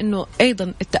حتندم، لأنه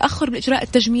أيضا التأخر بالإجراء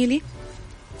التجميلي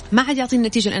ما عاد يعطيني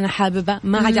النتيجة اللي أنا حاببها،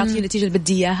 ما عاد يعطيني النتيجة اللي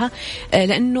بدي إياها.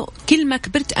 لأنه كل ما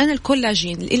كبرت أنا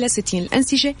الكولاجين، الإلاستين،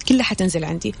 الأنسجة كلها حتنزل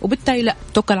عندي، وبالتالي لا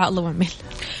توكل على الله وعمل.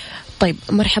 طيب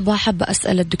مرحبا، حابة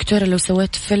أسأل الدكتورة لو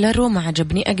سويت فيلر وما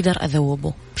عجبني أقدر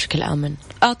أذوبه بشكل آمن؟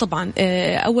 طبعا.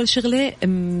 أول شغلة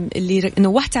اللي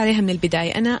نوحت عليها من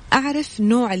البداية، أنا أعرف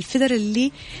نوع الفيلر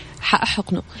اللي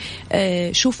حأحقنه.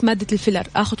 شوف مادة الفيلر،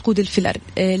 أخذ كود الفيلر.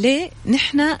 ليه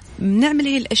نحن بنعمل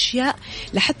هي الأشياء؟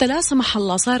 لحتى لا سمح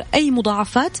الله صار أي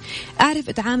مضاعفات أعرف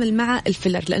أتعامل مع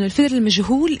الفيلر، لأنه الفيلر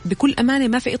المجهول بكل أمانة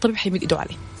ما في أي طبيب حيمد إيده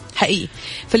عليه حقيقي.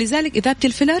 فلذلك إذابة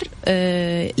الفيلر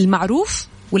المعروف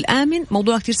والآمن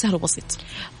موضوع كتير سهل وبسيط.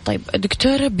 طيب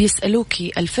دكتورة،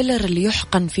 بيسألوكي الفيلر اللي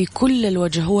يحقن في كل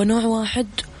الوجه هو نوع واحد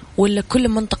ولا كل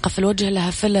منطقة في الوجه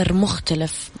لها فيلر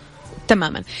مختلف؟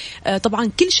 تماما. طبعا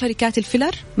كل شركات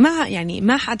الفيلر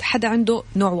ما حد عنده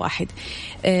نوع واحد.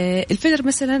 الفيلر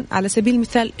مثلا على سبيل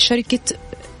المثال شركة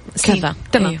كذا،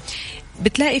 تمام،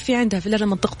 بتلاقي في عندها فيلر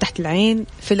لمنطقة تحت العين،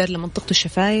 فيلر لمنطقة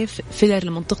الشفايف، فيلر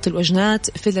لمنطقة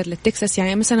الوجنات، فيلر للتكساس.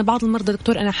 يعني مثلا بعض المرضى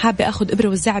دكتور أنا حابة أخذ إبرة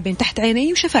وزعها بين تحت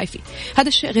عيني وشفايفي، هذا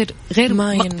الشيء غير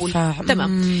مقبول.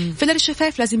 تمام. فيلر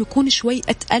الشفايف لازم يكون شوي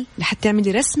أتقل لحتى يعمل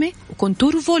لي رسمة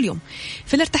وكونتور وفوليوم.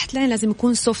 فيلر تحت العين لازم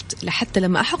يكون سوفت لحتى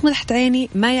لما أحقن تحت عيني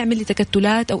ما يعمل لي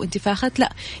تكتلات أو انتفاخات،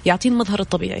 لا يعطيني المظهر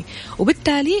الطبيعي.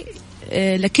 وبالتالي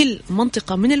لكل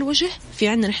منطقة من الوجه في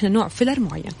عندنا نحن نوع فيلر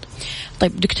معين.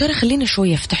 طيب دكتورة، خلينا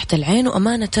شوية في تحت العين.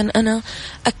 وأمانة أنا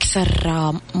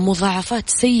أكثر مضاعفات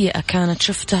سيئة كانت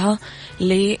شفتها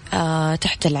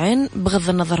لتحت العين، بغض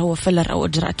النظر هو فيلر أو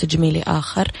إجراء تجميلي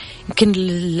آخر، يمكن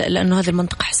لأنه هذه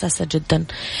المنطقة حساسة جدا.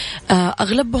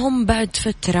 أغلبهم بعد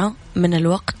فترة من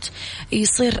الوقت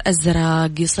يصير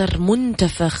أزرق، يصير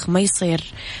منتفخ، ما يصير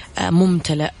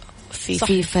ممتلئ.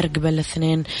 في فرق بين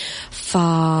الاثنين.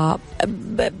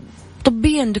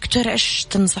 طبيا دكتور إيش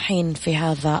تنصحين في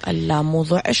هذا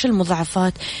الموضوع؟ إيش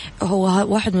المضاعفات؟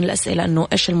 هو واحد من الأسئلة إنه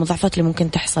إيش المضاعفات اللي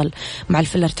ممكن تحصل مع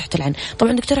الفيلر تحت العين.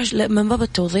 طبعا دكتور من باب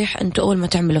التوضيح، أنتوا أول ما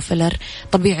تعملوا فيلر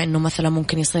طبيعي إنه مثلا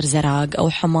ممكن يصير زرق أو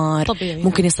حمار طبيعي،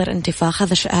 ممكن يصير انتفاخ،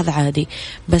 هذا عادي.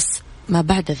 بس ما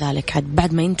بعد ذلك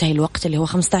بعد ما ينتهي الوقت اللي هو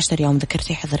 15 يوم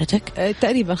ذكرتي حضرتك؟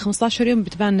 تقريبا 15 يوم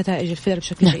بتبان نتائج الفيلر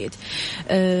بشكل جيد.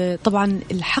 طبعا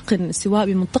الحقن سواء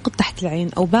بمنطقة تحت العين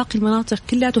أو باقي المناطق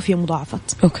كلها فيها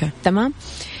مضاعفات. تمام.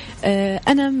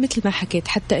 أنا مثل ما حكيت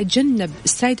حتى أتجنب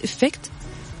السايد إفكت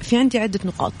في عندي عدة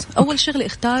نقاط. أول شغلة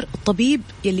اختار الطبيب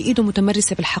يلي إيده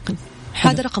متمرسة بالحقن.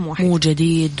 هذا رقم واحد، مو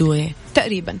جديد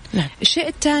تقريبا. نعم. الشيء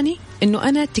الثاني إنه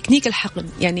أنا تكنيك الحقن،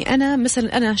 يعني أنا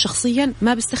مثلا أنا شخصيا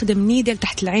ما بستخدم نيدل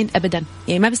تحت العين أبدا،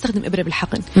 يعني ما بستخدم إبرة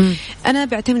بالحقن. أنا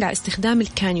بعتمد على استخدام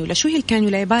الكانيولا. شو هي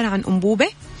الكانيولا؟ عبارة عن أنبوبة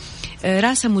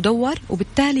راسها مدور،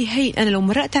 وبالتالي هي أنا لو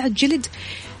مرقت على الجلد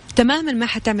تماما ما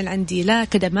حتعمل عندي لا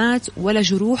كدمات ولا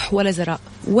جروح ولا زراء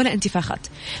ولا انتفاخات.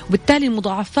 وبالتالي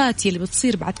المضاعفات اللي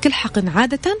بتصير بعد كل حقن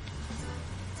عادة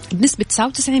بنسبة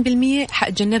 99%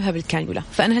 حأتجنبها بالكانيولا.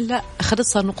 فأنا هلأ أخذت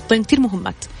صار نقطتين كتير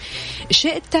مهمات.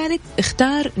 الشيء الثالث،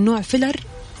 اختار نوع فيلر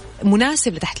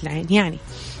مناسب لتحت العين. يعني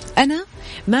أنا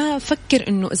ما أفكر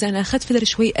إنه إذا أنا أخذت فيلر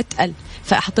شوي أتقل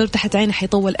فأحطه تحت عيني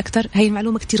حيطول أكتر. هاي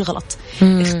المعلومة كتير غلط.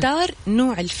 اختار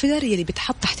نوع الفيلر يلي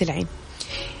بتحط تحت العين.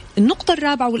 النقطة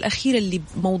الرابعة والأخيرة اللي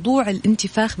موضوع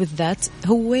الانتفاخ بالذات،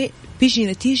 هو بيجي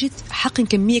نتيجة حقن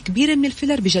كمية كبيرة من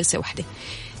الفيلر بجلسة واحدة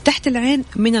تحت العين.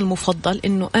 من المفضل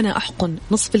إنه أنا أحقن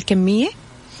نصف الكمية،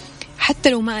 حتى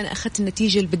لو ما أنا أخذت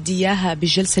النتيجة اللي بدي إياها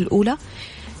بالجلسة الأولى.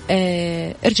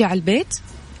 ارجع على البيت،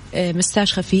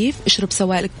 مساج خفيف، اشرب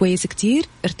سوائل كويس كتير،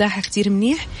 ارتاح كتير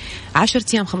منيح. 10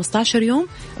 أيام 15 يوم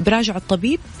براجع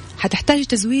الطبيب هتحتاج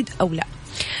تزويد أو لا.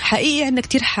 حقيقي عندنا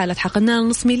كتير حالات حقناها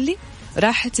نص ملي،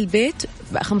 راحت البيت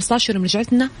بقى 15 يوم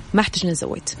رجعتنا ما احتاجنا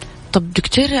نزود. طب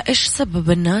دكتورة، إيش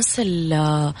سبب الناس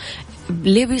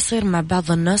ليه بيصير مع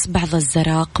بعض الناس بعض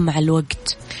الزراق مع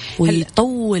الوقت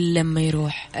ويطول لما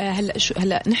يروح؟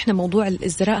 هلا نحن موضوع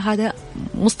الزراق هذا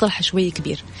مصطلح شوي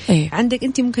كبير. عندك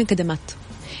أنت ممكن كدمات،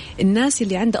 الناس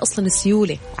اللي عندها أصلا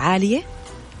السيولة عالية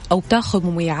أو بتاخذ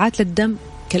مميعات للدم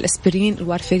كالأسبرين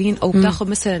الوارفرين، أو بتاخذ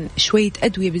مثلا شوية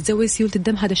أدوية بتزود سيولة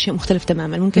الدم، هذا الشيء مختلف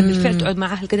تماما. ممكن بالفعل تقعد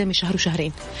معها القدم شهر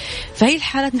وشهرين. فهي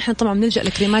الحالات نحن طبعا بنلجأ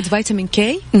لكريمات فيتامين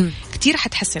كي كتير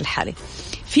حتحسن الحالة.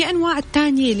 في أنواع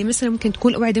التانية اللي مثلا ممكن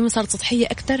تكون الأوعية الدموية صارت سطحية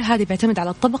أكتر، هذه بيعتمد على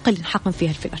الطبقة اللي نحقن فيها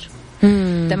الفيلر.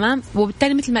 تمام.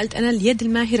 وبالتالي مثل ما قلت أنا اليد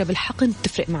الماهرة بالحقن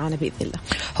تفرق معنا بإذن الله.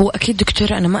 هو أكيد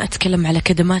دكتورة أنا ما أتكلم على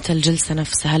كدمات الجلسة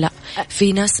نفسها، لا،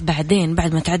 في ناس بعدين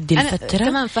بعد ما تعدي الفترة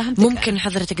تمام فهمتك. ممكن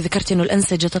حضرتك ذكرتي إنه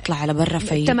الأنسجة تطلع على برا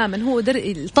تماما، هو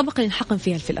الطبقة اللي نحقن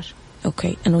فيها الفيلر.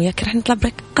 أوكي، أنا وياك رح نطلع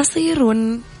بريك قصير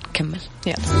ونكمل.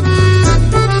 يلا.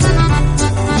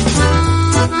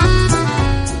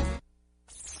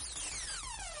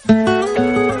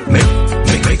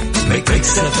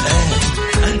 ميكس اف ام.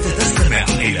 أنت تستمع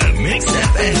إلى ميكس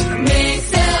اف ام.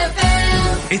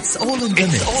 It's all in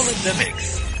the mix.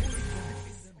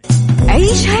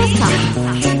 عيشها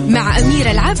صح مع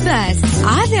أميرة العباس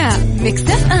على ميكس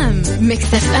اف ام.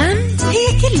 ميكس اف ام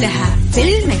هي كلها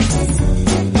في الميكس.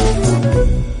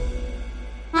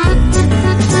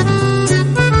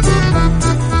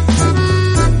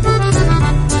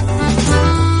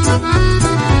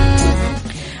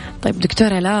 طيب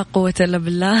دكتورة، لا قوة إلا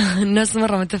بالله، الناس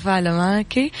مرة متفاعلة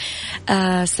معاكي.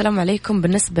 السلام عليكم.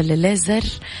 بالنسبة للليزر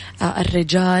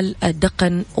الرجال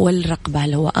الدقن والرقبة،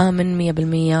 هل هو آمن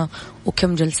 100%؟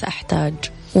 وكم جلسة أحتاج؟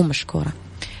 ومشكورة.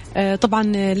 طبعا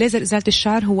ليزر إزالة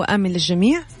الشعر هو آمن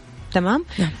للجميع. تمام.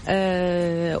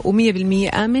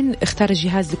 و100% آمن. اختار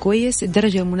الجهاز الكويس،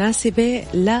 الدرجة المناسبة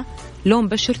لون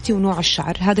بشرتي ونوع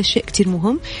الشعر، هذا الشيء كتير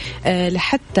مهم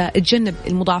لحتى اتجنب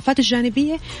المضاعفات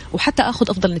الجانبية وحتى أخذ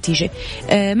أفضل نتيجة.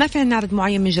 ما فينا نعرض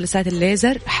معين من جلسات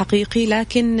الليزر حقيقي،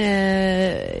 لكن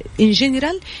in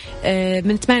general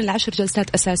من 8 ل 10 جلسات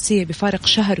أساسية بفارق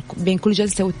شهر بين كل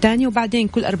جلسة والتانية، وبعدين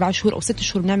كل 4 شهور أو 6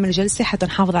 شهور بنعمل جلسة حتى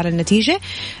نحافظ على النتيجة.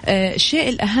 الشيء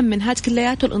الأهم من هاد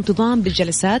كلياته الانتظام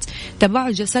بالجلسات. تبع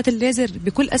جلسات الليزر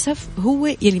بكل أسف هو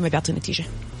يلي ما بيعطي نتيجة.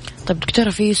 طيب دكتورة،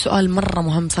 في سؤال مرة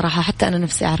مهم صراحة، حتى أنا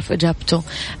نفسي أعرف إجابته.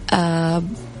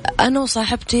 أنا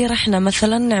وصاحبتي رحنا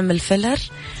مثلا نعمل فيلر،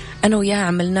 أنا وياها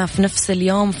عملناه في نفس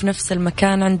اليوم في نفس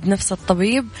المكان عند نفس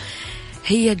الطبيب.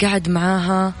 هي قاعد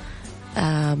معاها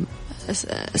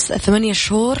 8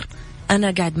 شهور،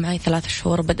 أنا قاعد معي 3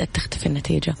 شهور، بدأت تختفي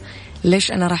النتيجة.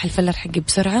 ليش أنا راح الفيلر حقي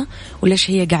بسرعة وليش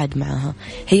هي قاعد معاها؟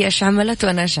 هي إيش عملت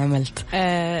وأنا إيش عملت؟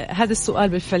 هذا السؤال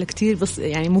بالفعل كتير بس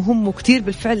يعني مهم وكتير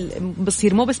بالفعل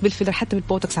بصير مو بس بالفيلر حتى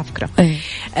بالبوتوكس على فكرة.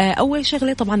 أول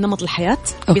شغلة طبعا نمط الحياة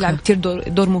بيلعب كتير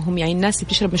دور مهم. يعني الناس اللي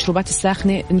بتشرب مشروبات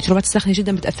الساخنة، المشروبات الساخنة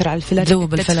جدا بتأثر على الفيلر.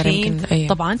 ذوب الفيلر يمكن.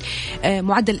 طبعا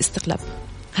معدل الاستقلاب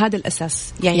هذا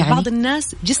الأساس. يعني بعض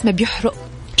الناس جسمه بيحرق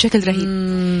بشكل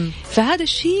رهيب، فهذا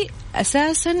الشيء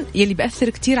أساسا يلي بيأثر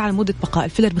كتير على مدة بقاء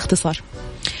الفيلر باختصار.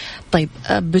 طيب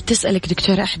بتسألك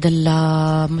دكتورة إحدى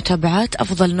المتابعات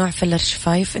أفضل نوع فيلر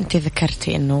شفايف، أنت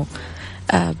ذكرتي إنه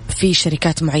في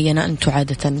شركات معينة أنتوا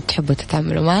عادة تحبوا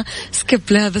تتعاملوا معها؟ سكيب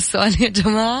لهذا السؤال يا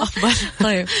جماعة. أفضل.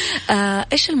 طيب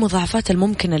إيش المضاعفات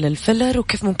الممكنة للفيلر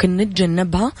وكيف ممكن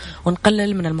نتجنبها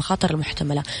ونقلل من المخاطر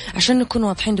المحتملة؟ عشان نكون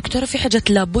واضحين دكتورة، في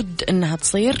حاجات لابد أنها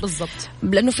تصير بالضبط،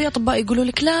 لأنه في أطباء يقولوا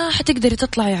لك لا حتقدري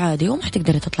تطلعي عادي وما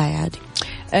حتقدري تطلعي عادي.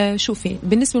 شوفي،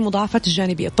 بالنسبة للمضاعفات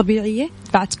الجانبية الطبيعية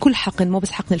بعد كل حقن، مو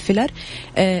بس حقن الفيلر،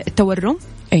 التورم،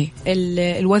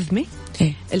 الوذمة،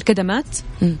 الكدمات،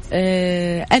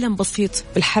 ألم بسيط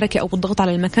بالحركة أو بالضغط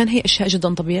على المكان، هي أشياء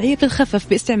جدا طبيعية بتتخفف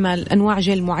باستعمال أنواع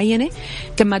جل معينة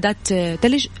كمادات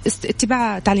ثلج،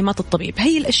 اتباع تعليمات الطبيب.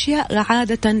 هي الأشياء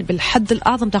عادة بالحد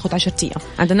الأعظم تأخذ 10 أيام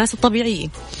عند الناس الطبيعيين.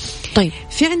 طيب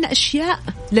في عنا أشياء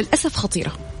للأسف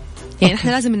خطيرة، يعني نحن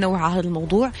لازم ننوع على هذا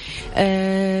الموضوع.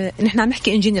 نحن عم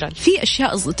نحكي إن جنرال، في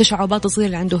أشياء تشعبات صغيرة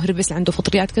اللي عنده هربس، اللي عنده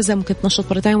فطريات كذا، ممكن تنشط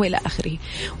برتين وإلى آخره.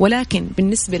 ولكن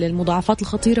بالنسبة للمضاعفات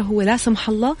الخطيرة هو لا سمح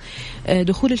الله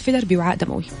دخول الفيلر بوعاء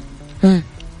دموي.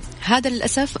 هذا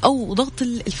للأسف، أو ضغط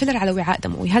الفيلر على وعاء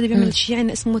دموي، هذا بيعمل شيء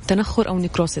عندنا اسمه التنخر أو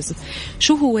نيكروسيس.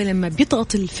 شو هو؟ لما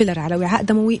بيضغط الفيلر على وعاء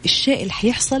دموي، الشيء اللي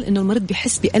حيحصل إنه المريض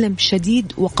بيحس بألم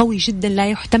شديد وقوي جدا لا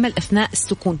يحتمل أثناء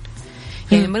السكون.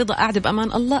 يعني المريضة قاعدة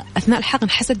بأمان الله أثناء الحقن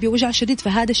حست بوجع شديد،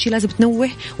 فهذا الشيء لازم تنوه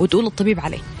وتقول للطبيب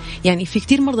عليه. يعني في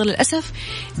كتير مرضى للأسف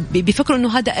بيفكروا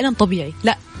إنه هذا ألم طبيعي،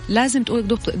 لا، لازم تقول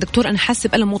دكتور أنا حاسة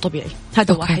بألم مو طبيعي.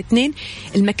 هذا واحد. 2،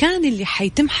 المكان اللي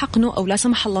حيتم حقنه أو لا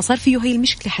سمح الله صار فيه هي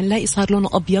المشكلة، حنلاقي صار لونه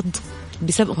أبيض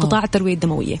بسبب انقطاع التروية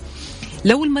الدموية.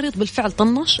 لو المريض بالفعل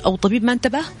طنش أو الطبيب ما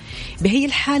انتبه، بهي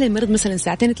الحالة المريض مثلا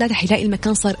 2-3 حيلاقي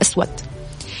المكان صار أسود.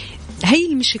 هي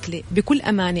المشكلة بكل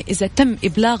أمانة إذا تم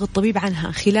إبلاغ الطبيب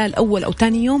عنها خلال أول أو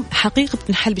ثاني يوم حقيقة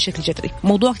بتنحل بشكل جذري.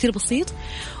 موضوع كتير بسيط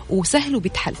وسهل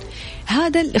وبيتحل.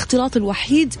 هذا الاختلاط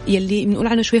الوحيد يلي بنقول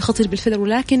عنه شوي خطير بالفيلر،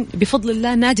 ولكن بفضل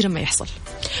الله نادرا ما يحصل.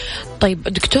 طيب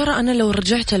دكتورة، أنا لو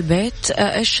رجعت البيت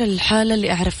إيش الحالة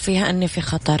اللي أعرف فيها أني في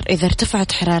خطر؟ إذا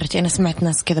ارتفعت حرارتي، أنا سمعت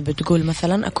ناس كذا بتقول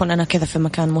مثلا أكون أنا كذا في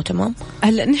مكان مو تمام.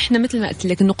 هلا نحن مثل ما قلت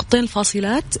لك النقطتين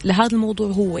الفاصلات لهذا الموضوع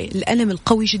هو الألم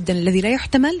القوي جدا الذي لا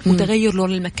يحتمل، وتغير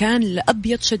لون المكان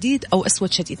لأبيض شديد أو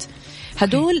أسود شديد.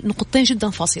 هدول نقطتين جدا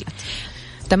فاصلات.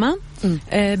 تمام.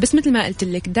 بس مثل ما قلت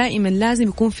لك دائما لازم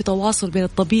يكون في تواصل بين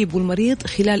الطبيب والمريض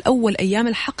خلال أول أيام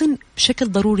الحقن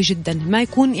بشكل ضروري جدا. ما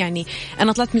يكون يعني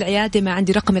أنا طلعت من العيادة ما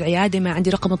عندي رقم العيادة، ما عندي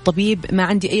رقم الطبيب، ما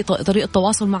عندي أي طريقة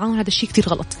تواصل معهم، هذا الشيء كتير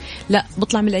غلط. لا،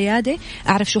 بطلع من العيادة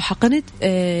أعرف شو حقنت،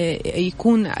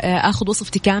 يكون أخذ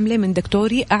وصفتي كاملة من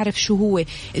دكتوري، أعرف شو هو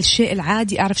الشيء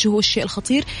العادي، أعرف شو هو الشيء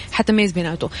الخطير، حتى ميز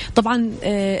بيناته. طبعا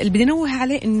اللي بدي نوه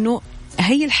عليه إنه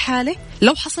هي الحالة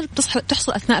لو حصلت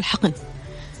بتحصل أثناء الحقن،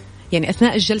 يعني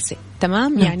أثناء الجلسة.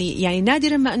 تمام. يعني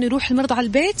نادرا ما أنه يروح المرضى على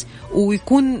البيت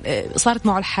ويكون صارت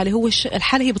معه الحالة، هو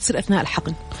الحالة هي بتصير أثناء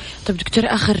الحقن. طيب دكتور،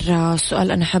 آخر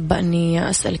سؤال أنا حابة أني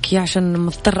أسألك إياه عشان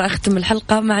مضطرة أختم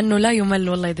الحلقة، مع أنه لا يمل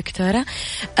والله يا دكتورة.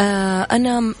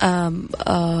 أنا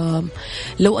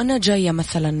لو أنا جاية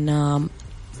مثلا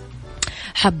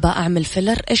حابة أعمل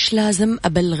فيلر، إيش لازم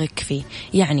أبلغك فيه؟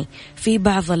 يعني في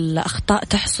بعض الأخطاء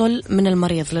تحصل من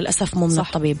المريض للأسف مو من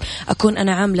الطبيب. أكون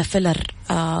أنا عاملة فيلر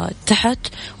تحت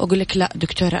وأقول لك لا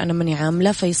دكتورة أنا ماني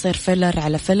عاملة، فيصير فيلر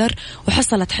على فيلر.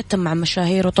 وحصلت حتى مع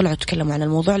مشاهير وطلعوا تكلموا عن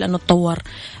الموضوع لأنه تطور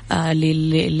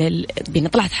يعني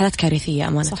طلعت حالات كارثية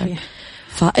أمانة. صحيح.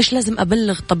 فإيش لازم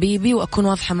أبلغ طبيبي وأكون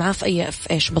واضحة معاه في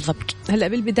إيش بالضبط؟ هلأ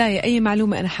بالبداية أي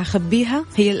معلومة أنا حخبيها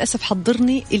هي للأسف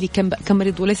حضرني اللي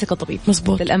كمريض وليس كطبيب.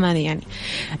 مزبوط. للأمانة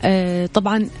يعني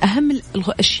طبعا أهم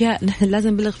الأشياء نحن لازم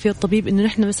نبلغ فيها الطبيب إنه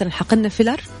نحن مثلا حقنا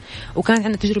فيلر وكان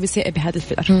عندنا تجربة سيئة بهذا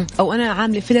الفيلر، أو أنا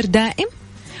عاملة فيلر دائم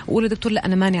وقول دكتور لا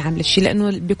أنا ماني عاملة شيء،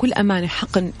 لأنه بكل أمانة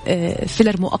حقن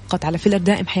فيلر مؤقت على فيلر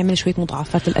دائم حيعمل شوية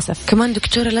مضاعفات للأسف. كمان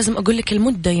دكتورة لازم أقول لك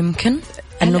المدة يمكن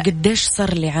إنه قديش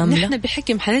صار لي عاملة. نحن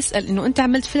بحكم حنسأل إنه أنت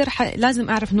عملت فيلر لازم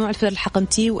أعرف نوع الفيلر اللي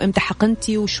حقنتيه وإمتى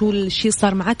حقنتيه وشو الشيء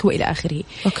صار معك وإلى آخره.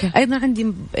 أوكي. أيضا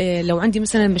عندي لو عندي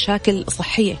مثلا مشاكل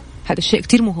صحية، هذا الشيء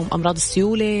كتير مهم، أمراض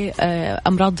السيولة،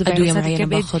 أمراض أدوية معينة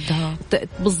باخدها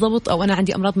بالضبط، أو أنا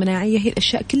عندي أمراض مناعية، هي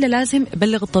الأشياء كلها لازم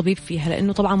أبلغ الطبيب فيها،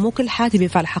 لأنه طبعا مو كل حالة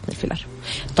بينفع حقن الفيلر.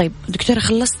 طيب دكتورة،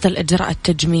 خلصت الإجراء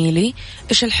التجميلي،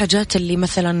 إيش الحاجات اللي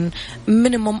مثلا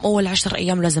مينيموم أول 10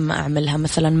 أيام لازم أعملها؟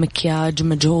 مثلا مكياج،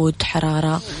 مجهود،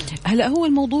 حرارة. هلا هو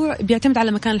الموضوع بيعتمد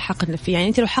على مكان الحقن فيه. يعني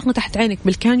أنت لو حقنة تحت عينك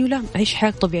بالكانيولا عيش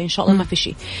حياة طبيعي إن شاء الله ما في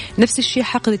شيء. نفس الشيء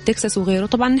حقن التكساس وغيره.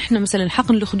 طبعا نحن مثلا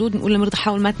حقن الخدود نقول للمرضى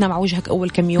حاول ما تنام مع وجهك أول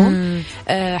كم يوم.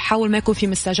 حاول ما يكون في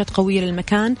مساجات قوية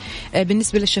للمكان.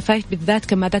 بالنسبة للشفايف بالذات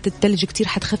كمادات الثلج كتير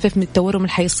حتخفف من التورم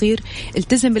اللي حيصير.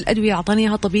 التزم بالأدوية أعطاني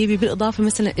إياها طبيبي. بالإضافة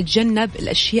مثلا اتجنب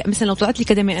الأشياء مثلا لو طلعت لي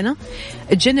كدمة أنا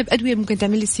اتجنب أدوية ممكن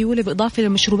تعمل لي سيولة، بالإضافة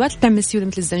للمشروبات اللي بتعمل سيولة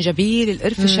مثل الزنجبيل،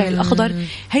 القرفة، الشاي الأخضر.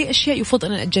 هي أشياء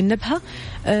يفضل أن أتجنبها.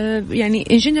 يعني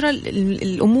إن جنرال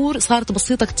الأمور صارت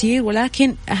بسيطة كتير،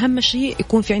 ولكن أهم شيء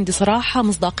يكون في عندي صراحة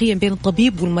مصداقية بين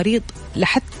الطبيب والمريض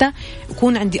لحتى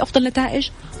يكون عندي أفضل نتائج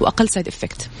وأقل سايد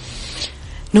إفكت.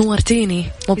 نورتيني،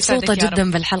 مبسوطة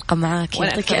جدا بالحلقة معاك.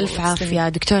 يعطيك ألف عافية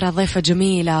دكتورة، ضيفة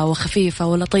جميلة وخفيفة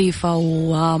ولطيفة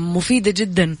ومفيدة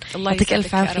جدا. يعطيك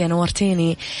ألف عافية،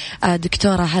 نورتيني.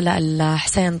 دكتورة هلا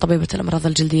الحسين، طبيبة الأمراض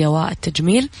الجلدية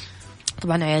والتجميل،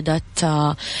 طبعا عيادات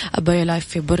بايو لايف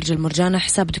في برج المرجانة.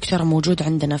 حساب دكتورة موجود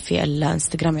عندنا في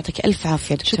الانستغرام. يعطيك ألف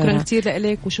عافية دكتورة. شكرا كثير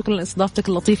لك وشكرا لاستضافتك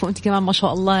اللطيفة، وانت كمان ما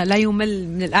شاء الله لا يمل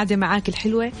من القعدة معاك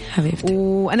الحلوة حبيبتي.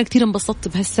 وأنا كثير انبسطت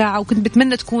بهالساعة، وكنت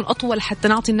بتمنى تكون أطول حتى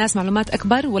نعطي الناس معلومات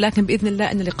أكبر، ولكن بإذن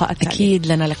الله أن لقاءات ثانية. أكيد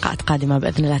لنا لقاءات قادمة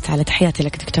بإذن الله تعالى. تحياتي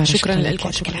لك دكتورة. شكرا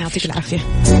لك. شكرا، يعطيك العافية.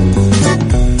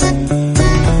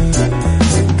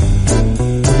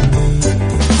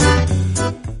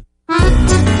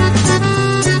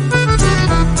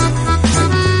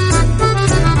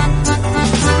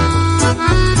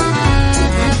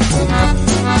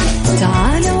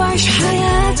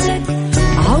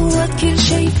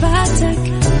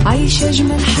 عيش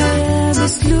أجمل حياة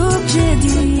بأسلوب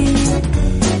جديد،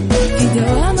 في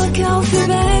دوامك أو في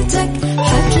بيتك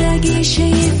حتلاقي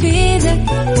شي يفيدك،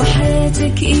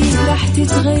 وحياتك إيه راح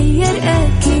تتغير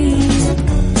أكيد.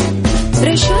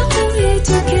 رشاق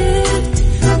ويتوكيت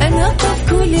أنا قف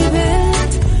كل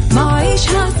بيت، ما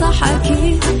عيشها صح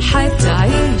أكيد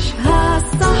حتعيشها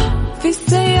صح، في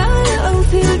السيارة أو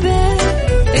في البيت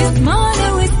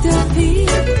اسمعنا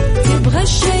والتوفيق، تبغى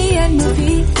الشي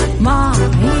المفيد ما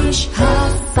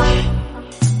عيشها صح.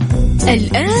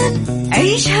 الآن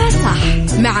عيشها صح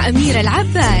مع أميرة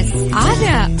العباس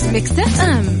على ميكس اف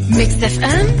ام. ميكس اف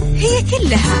ام هي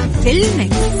كلها في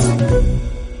الميكس.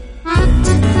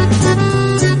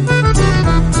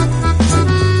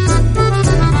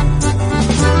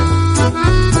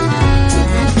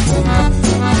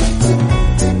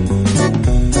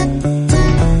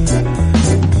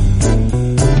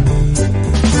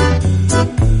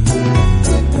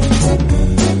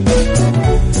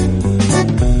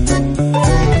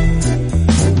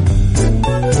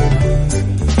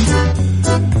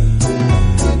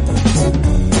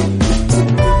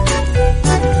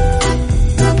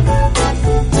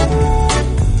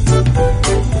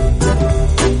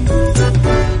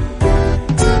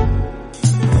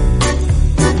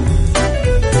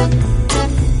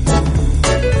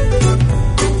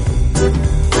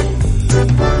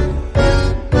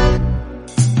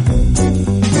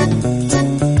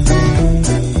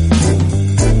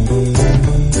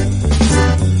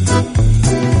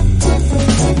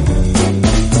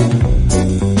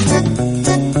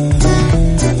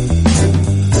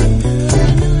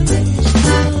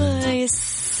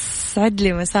 يسعد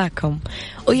لي مساكم،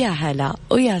 ويا هلا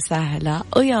ويا سهلا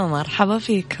ويا مرحبا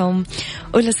فيكم.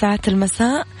 ولساعات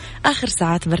المساء آخر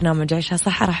ساعات برنامج عيشها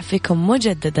صح، راح فيكم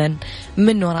مجددا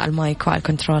من وراء المايك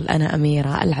والكنترول. أنا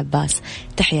أميرة العباس،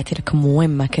 تحياتي لكم وين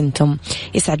ما كنتم.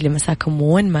 يسعد لي مساكم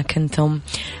وين ما كنتم،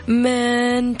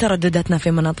 من تردداتنا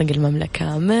في مناطق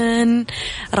المملكة، من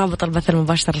رابط البث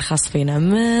المباشر الخاص فينا،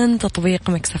 من تطبيق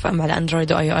ميكس اف ام على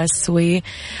اندرويد واي او اس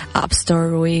واب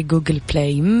ستور وجوجل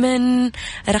بلاي، من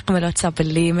رقم الواتساب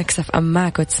اللي ميكس اف ام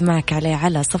معك وتسمعك عليه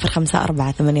على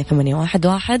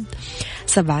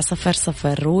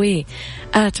 0548811700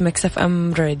 وآت ميكس اف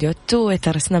ام راديو،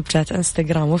 تويتر، سناب شات،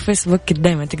 انستغرام وفيسبوك.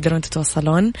 دايما تقدرون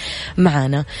تتواصلون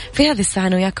معنا. في هذه الساعة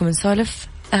أنا وياكم نسولف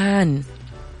عن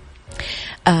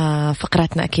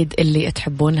فقراتنا أكيد اللي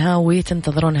تحبونها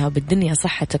وتنتظرونها بالدنيا،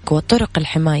 صحتك وطرق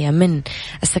الحماية من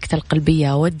السكتة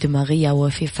القلبية والدماغية،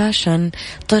 وفي فاشن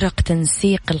طرق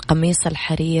تنسيق القميص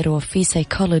الحرير، وفي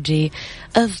سيكولوجي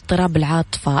اضطراب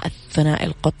العاطفة الثنائي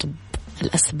القطب،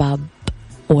 الأسباب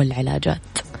والعلاجات.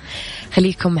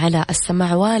 خليكم على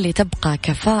السماع. ولتبقى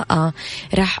كفاءة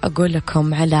راح أقول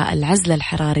لكم على العزل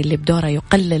الحراري اللي بدوره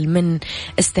يقلل من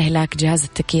استهلاك جهاز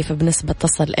التكييف بنسبة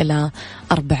تصل إلى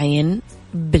 40%.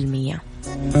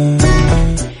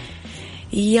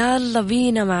 يلا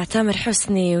بينا مع تامر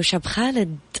حسني وشاب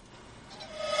خالد.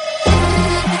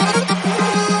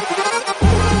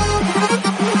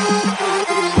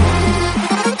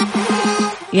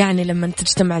 يعني لما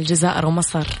تجتمع الجزائر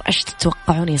ومصر ايش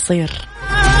تتوقعون يصير؟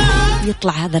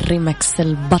 يطلع هذا الريمكس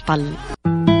البطل.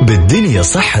 بالدنيا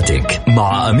صحتك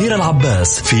مع أمير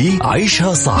العباس في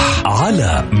عيشها صح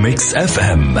على ميكس اف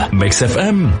ام. ميكس اف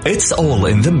ام it's all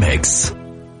in the mix.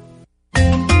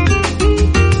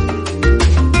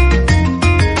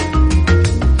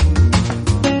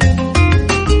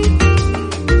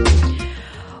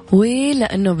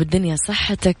 ولأنه بالدنيا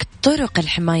صحتك طرق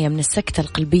الحماية من السكتة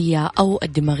القلبية أو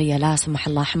الدماغية لا سمح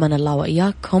الله حمانا الله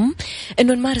وإياكم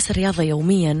أنه نمارس الرياضة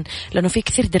يوميا، لأنه في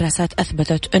كثير دراسات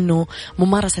أثبتت أنه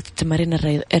ممارسة التمارين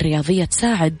الرياضية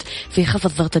تساعد في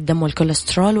خفض ضغط الدم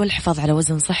والكوليسترول والحفاظ على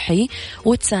وزن صحي،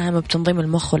 وتساهم بتنظيم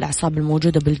المخ والأعصاب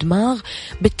الموجودة بالدماغ،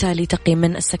 بالتالي تقي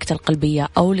من السكتة القلبية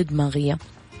أو الدماغية.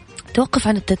 توقف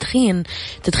عن التدخين.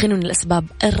 التدخين من الأسباب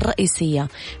الرئيسية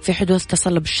في حدوث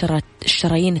تصلب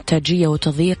الشرايين التاجية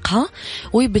وتضييقها،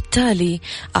 وبالتالي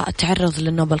التعرض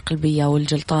للنوبة القلبية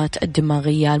والجلطات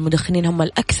الدماغية. المدخنين هم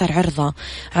الأكثر عرضة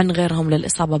عن غيرهم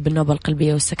للإصابة بالنوبة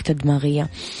القلبية والسكتة الدماغية.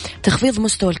 تخفيض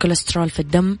مستوى الكوليسترول في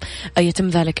الدم يتم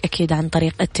ذلك أكيد عن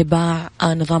طريق اتباع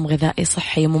نظام غذائي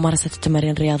صحي وممارسة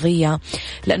التمارين الرياضية،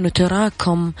 لأنه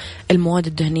تراكم المواد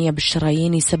الدهنية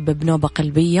بالشرايين يسبب نوبة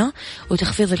قلبية،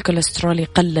 وتخفيض الكوليسترول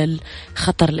يقلل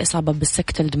خطر الإصابة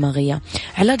بالسكتة الدماغية.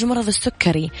 علاج مرض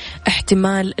السكري.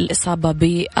 احتمال الإصابة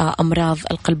بأمراض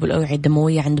القلب والأوعية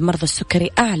الدموية عند مرضى السكري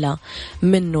أعلى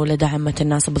منه لدى عامة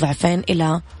الناس ب2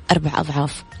 إلى 4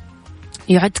 أضعاف.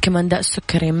 يعد كمان داء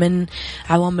السكري من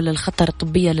عوامل الخطر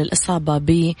الطبية للإصابة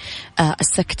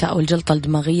بالسكتة أو الجلطة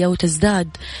الدماغية، وتزداد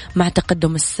مع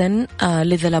تقدم السن،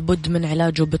 لذا لابد من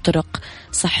علاجه بطرق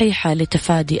صحيحة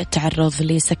لتفادي التعرض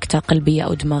لسكتة قلبية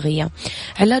أو دماغية.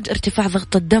 علاج ارتفاع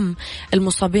ضغط الدم.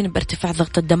 المصابين بارتفاع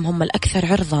ضغط الدم هم الأكثر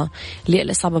عرضة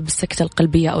للإصابة بالسكتة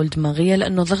القلبية أو الدماغية،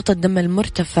 لأنه ضغط الدم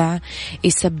المرتفع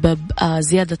يسبب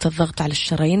زيادة الضغط على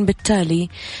الشرايين، بالتالي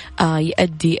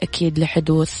يؤدي أكيد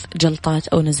لحدوث جلطات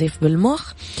أو نزيف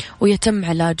بالمخ. ويتم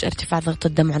علاج ارتفاع ضغط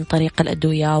الدم عن طريق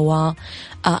الأدوية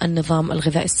والنظام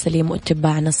الغذائي السليم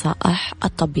واتباع نصائح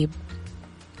الطبيب.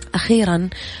 أخيرا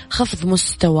خفض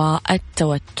مستوى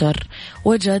التوتر.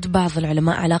 وجد بعض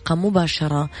العلماء علاقة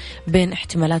مباشرة بين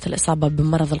احتمالات الإصابة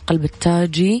بمرض القلب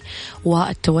التاجي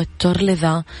والتوتر،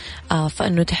 لذا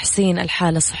فإنه تحسين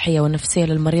الحالة الصحية والنفسية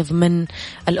للمريض من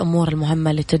الأمور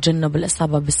المهمة لتجنب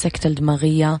الإصابة بالسكتة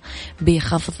الدماغية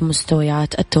بخفض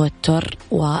مستويات التوتر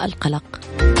والقلق.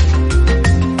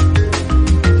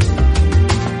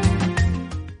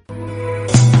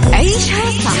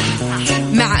 عيشها صح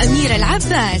مع أميرة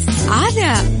العباس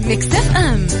على ميكس اف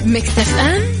ام. ميكس اف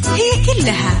ام هي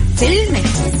كلها في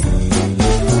الميكس.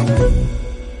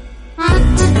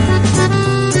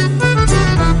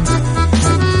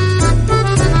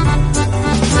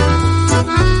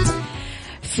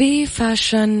 في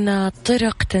فاشن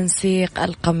طرق تنسيق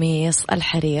القميص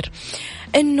الحرير،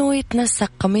 انه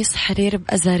يتنسق قميص حرير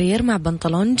بأزارير مع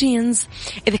بنطلون جينز.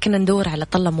 اذا كنا ندور على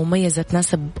طلة مميزة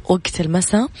تناسب وقت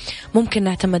المساء ممكن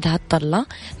نعتمد هالطلة.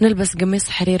 نلبس قميص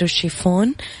حرير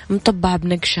وشيفون مطبع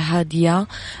بنقشة هادية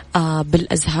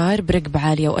بالأزهار برقبة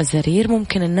عالية وأزارير.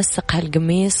 ممكن ننسق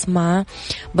هالقميص مع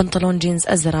بنطلون جينز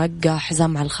أزرق،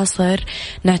 حزام على الخصر.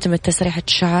 نعتمد تسريحة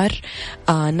شعر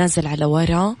نازل على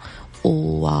وراء،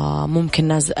 وممكن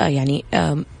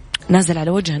نازل على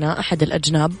وجهنا أحد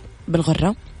الأجناب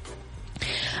بالغرة.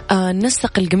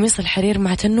 نسق القميص الحرير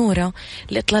مع تنورة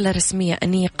لإطلالة رسمية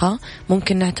أنيقة.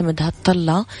 ممكن نعتمد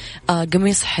هالطلة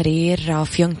قميص حرير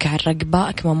فيونكة على الرقبة،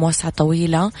 أكمام واسعة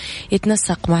طويلة،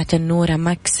 يتنسق مع تنورة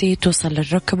ماكسي توصل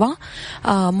للركبة.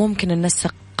 ممكن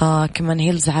ننسق كمان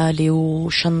هيلز عالي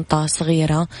وشنطة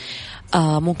صغيرة.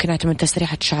 ممكن نعتمد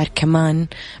تسريحة شعر كمان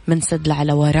من سدلة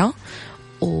على وراء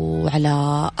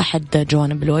وعلى أحد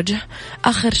جوانب الوجه.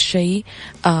 آخر شيء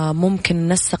ممكن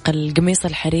ننسق القميص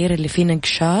الحرير اللي فيه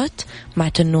نقشات مع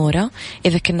تنورة.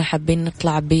 إذا كنا حابين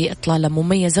نطلع بإطلالة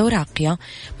مميزة وراقية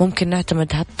ممكن نعتمد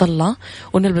هالطلة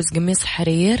ونلبس قميص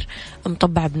حرير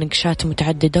مطبع بنقشات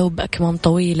متعددة وبأكمام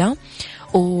طويلة،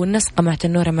 ونسقة مع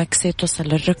تنورة ماكسي توصل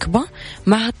للركبة.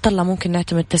 مع هالطلة ممكن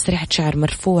نعتمد تسريحة شعر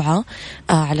مرفوعة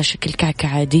على شكل كعكة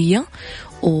عادية،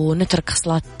 ونترك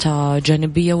خصلات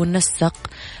جانبية، وننسق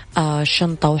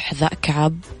شنطة وحذاء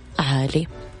كعب عالي.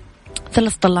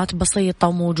 3 طلات بسيطة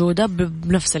وموجودة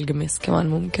بنفس القميص كمان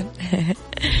ممكن.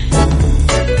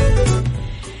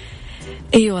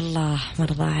 اي والله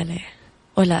مرضى عليه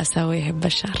ولا أساويه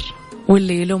ببشر،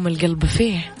 واللي يلوم القلب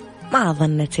فيه ما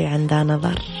ظنتي عنده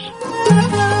نظر.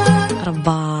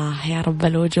 رباه يا رب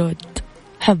الوجود،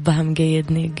 حبها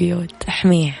مقيدني قيود،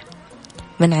 احميه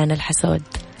من عين الحسود،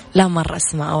 لا مر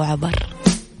اسمع أو عبر.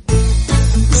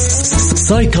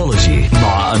 سايكولوجي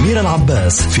مع أمير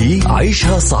العباس في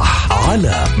عيشها صح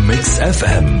على ميكس اف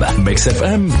ام. ميكس اف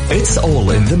ام it's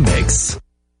all in the mix.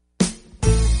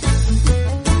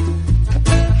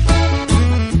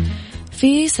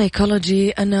 في سايكولوجي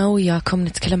أنا وياكم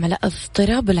نتكلم على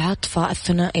اضطراب العاطفة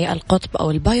الثنائي القطب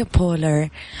أو البايبولر،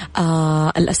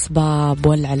 الأسباب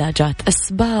والعلاجات.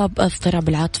 أسباب اضطراب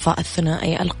العاطفة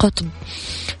الثنائي القطب،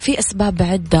 في أسباب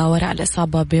عدة وراء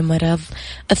الإصابة بمرض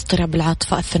اضطراب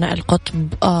العاطفة الثنائي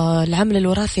القطب. العامل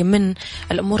الوراثي من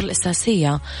الأمور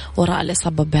الأساسية وراء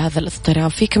الإصابة بهذا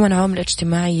الاضطراب. في كمان عوامل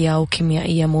اجتماعية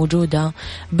وكيميائية موجودة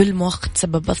بالمخ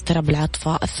تسبب اضطراب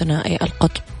العاطفة الثنائي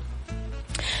القطب.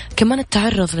 كمان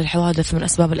التعرض للحوادث من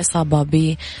أسباب الإصابة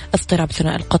باضطراب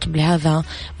ثنائي القطب، لهذا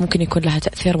ممكن يكون لها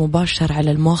تأثير مباشر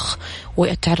على المخ،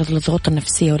 والتعرض للضغوط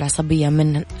النفسية والعصبية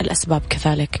من الأسباب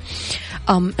كذلك.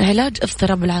 علاج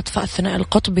اضطراب العاطفة الثنائي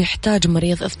القطب يحتاج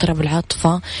مريض اضطراب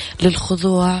العاطفة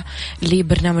للخضوع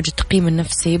لبرنامج التقييم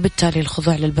النفسي، بالتالي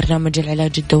الخضوع للبرنامج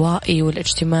العلاجي الدوائي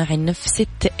والاجتماعي النفسي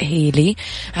التأهيلي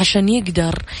عشان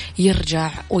يقدر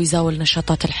يرجع ويزاول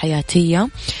نشاطات الحياتية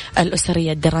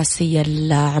الأسرية الدراسية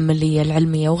العملية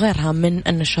العلمية وغيرها من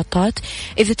النشاطات.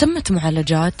 إذا تمت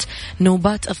معالجات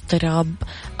نوبات اضطراب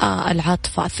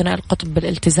العاطفة الثنائي القطب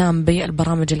بالالتزام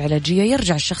بالبرامج العلاجية،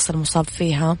 يرجع الشخص المصاب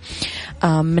فيها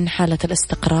من حالة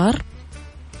الاستقرار،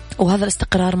 وهذا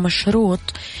الاستقرار مشروط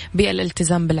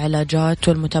بالالتزام بالعلاجات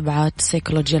والمتابعات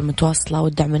السيكولوجية المتواصلة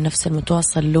والدعم النفسي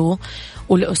المتواصل له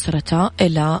ولأسرته،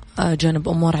 إلى جانب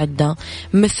أمور عدة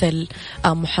مثل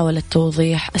محاولة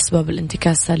توضيح أسباب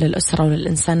الانتكاسة للأسرة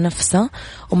وللإنسان نفسه،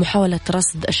 ومحاولة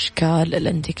رصد أشكال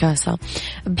الانتكاسة.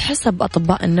 بحسب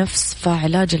أطباء النفس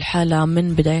فعلاج الحالة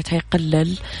من بدايتها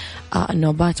يقلل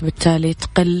النوبات، بالتالي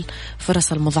تقل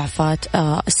فرص المضاعفات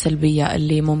السلبية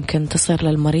اللي ممكن تصير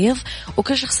للمريض.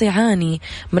 وكل شخص يعاني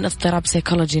من اضطراب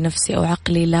سيكولوجي نفسي أو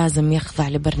عقلي لازم يخضع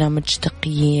لبرنامج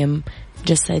تقييم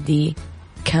جسدي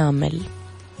كامل.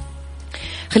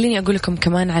 خليني أقول لكم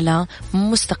كمان على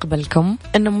مستقبلكم،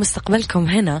 إنه مستقبلكم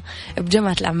هنا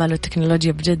بجامعة الأعمال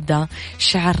والتكنولوجيا بجدة،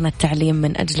 شعارنا التعليم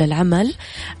من أجل العمل.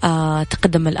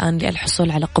 تقدم الآن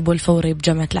للحصول على قبول فوري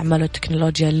بجامعة الأعمال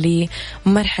والتكنولوجيا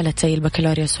لمرحلتي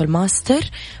البكالوريوس والماستر.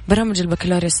 برامج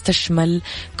البكالوريوس تشمل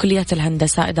كليات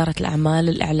الهندسة، إدارة الأعمال،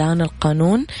 الإعلان،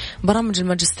 القانون. برامج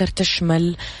الماجستير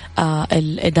تشمل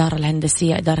الإدارة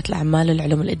الهندسية، إدارة الأعمال،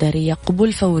 العلوم الإدارية.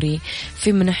 قبول فوري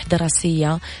في منح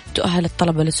دراسية تؤهل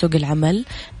الطلبة لسوق العمل،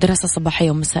 دراسة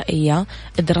صباحية ومسائية،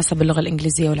 الدراسة باللغة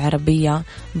الإنجليزية والعربية،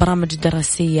 برامج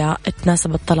دراسية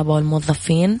تناسب الطلبة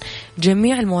والموظفين،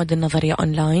 جميع المواد النظرية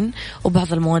أونلاين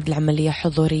وبعض المواد العملية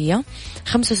حضورية.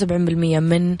 75%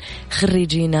 من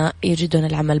خريجينا يجدون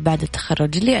العمل بعد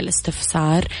التخرج.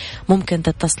 للاستفسار ممكن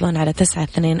تتصلون على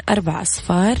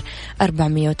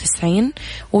 92400490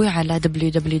 وعلى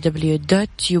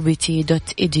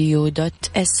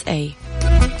www.ubt.edu.sa.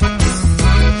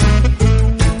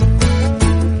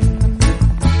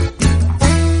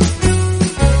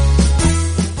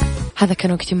 هذا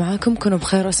كان وقتي معاكم، كونوا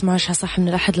بخير واسمعوا عيشها صح من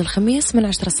الأحد للخميس من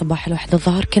 10 الصباح ل1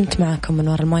 الظهر. كنت معاكم من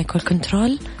وراء المايك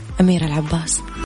والكنترول أميرة العباس.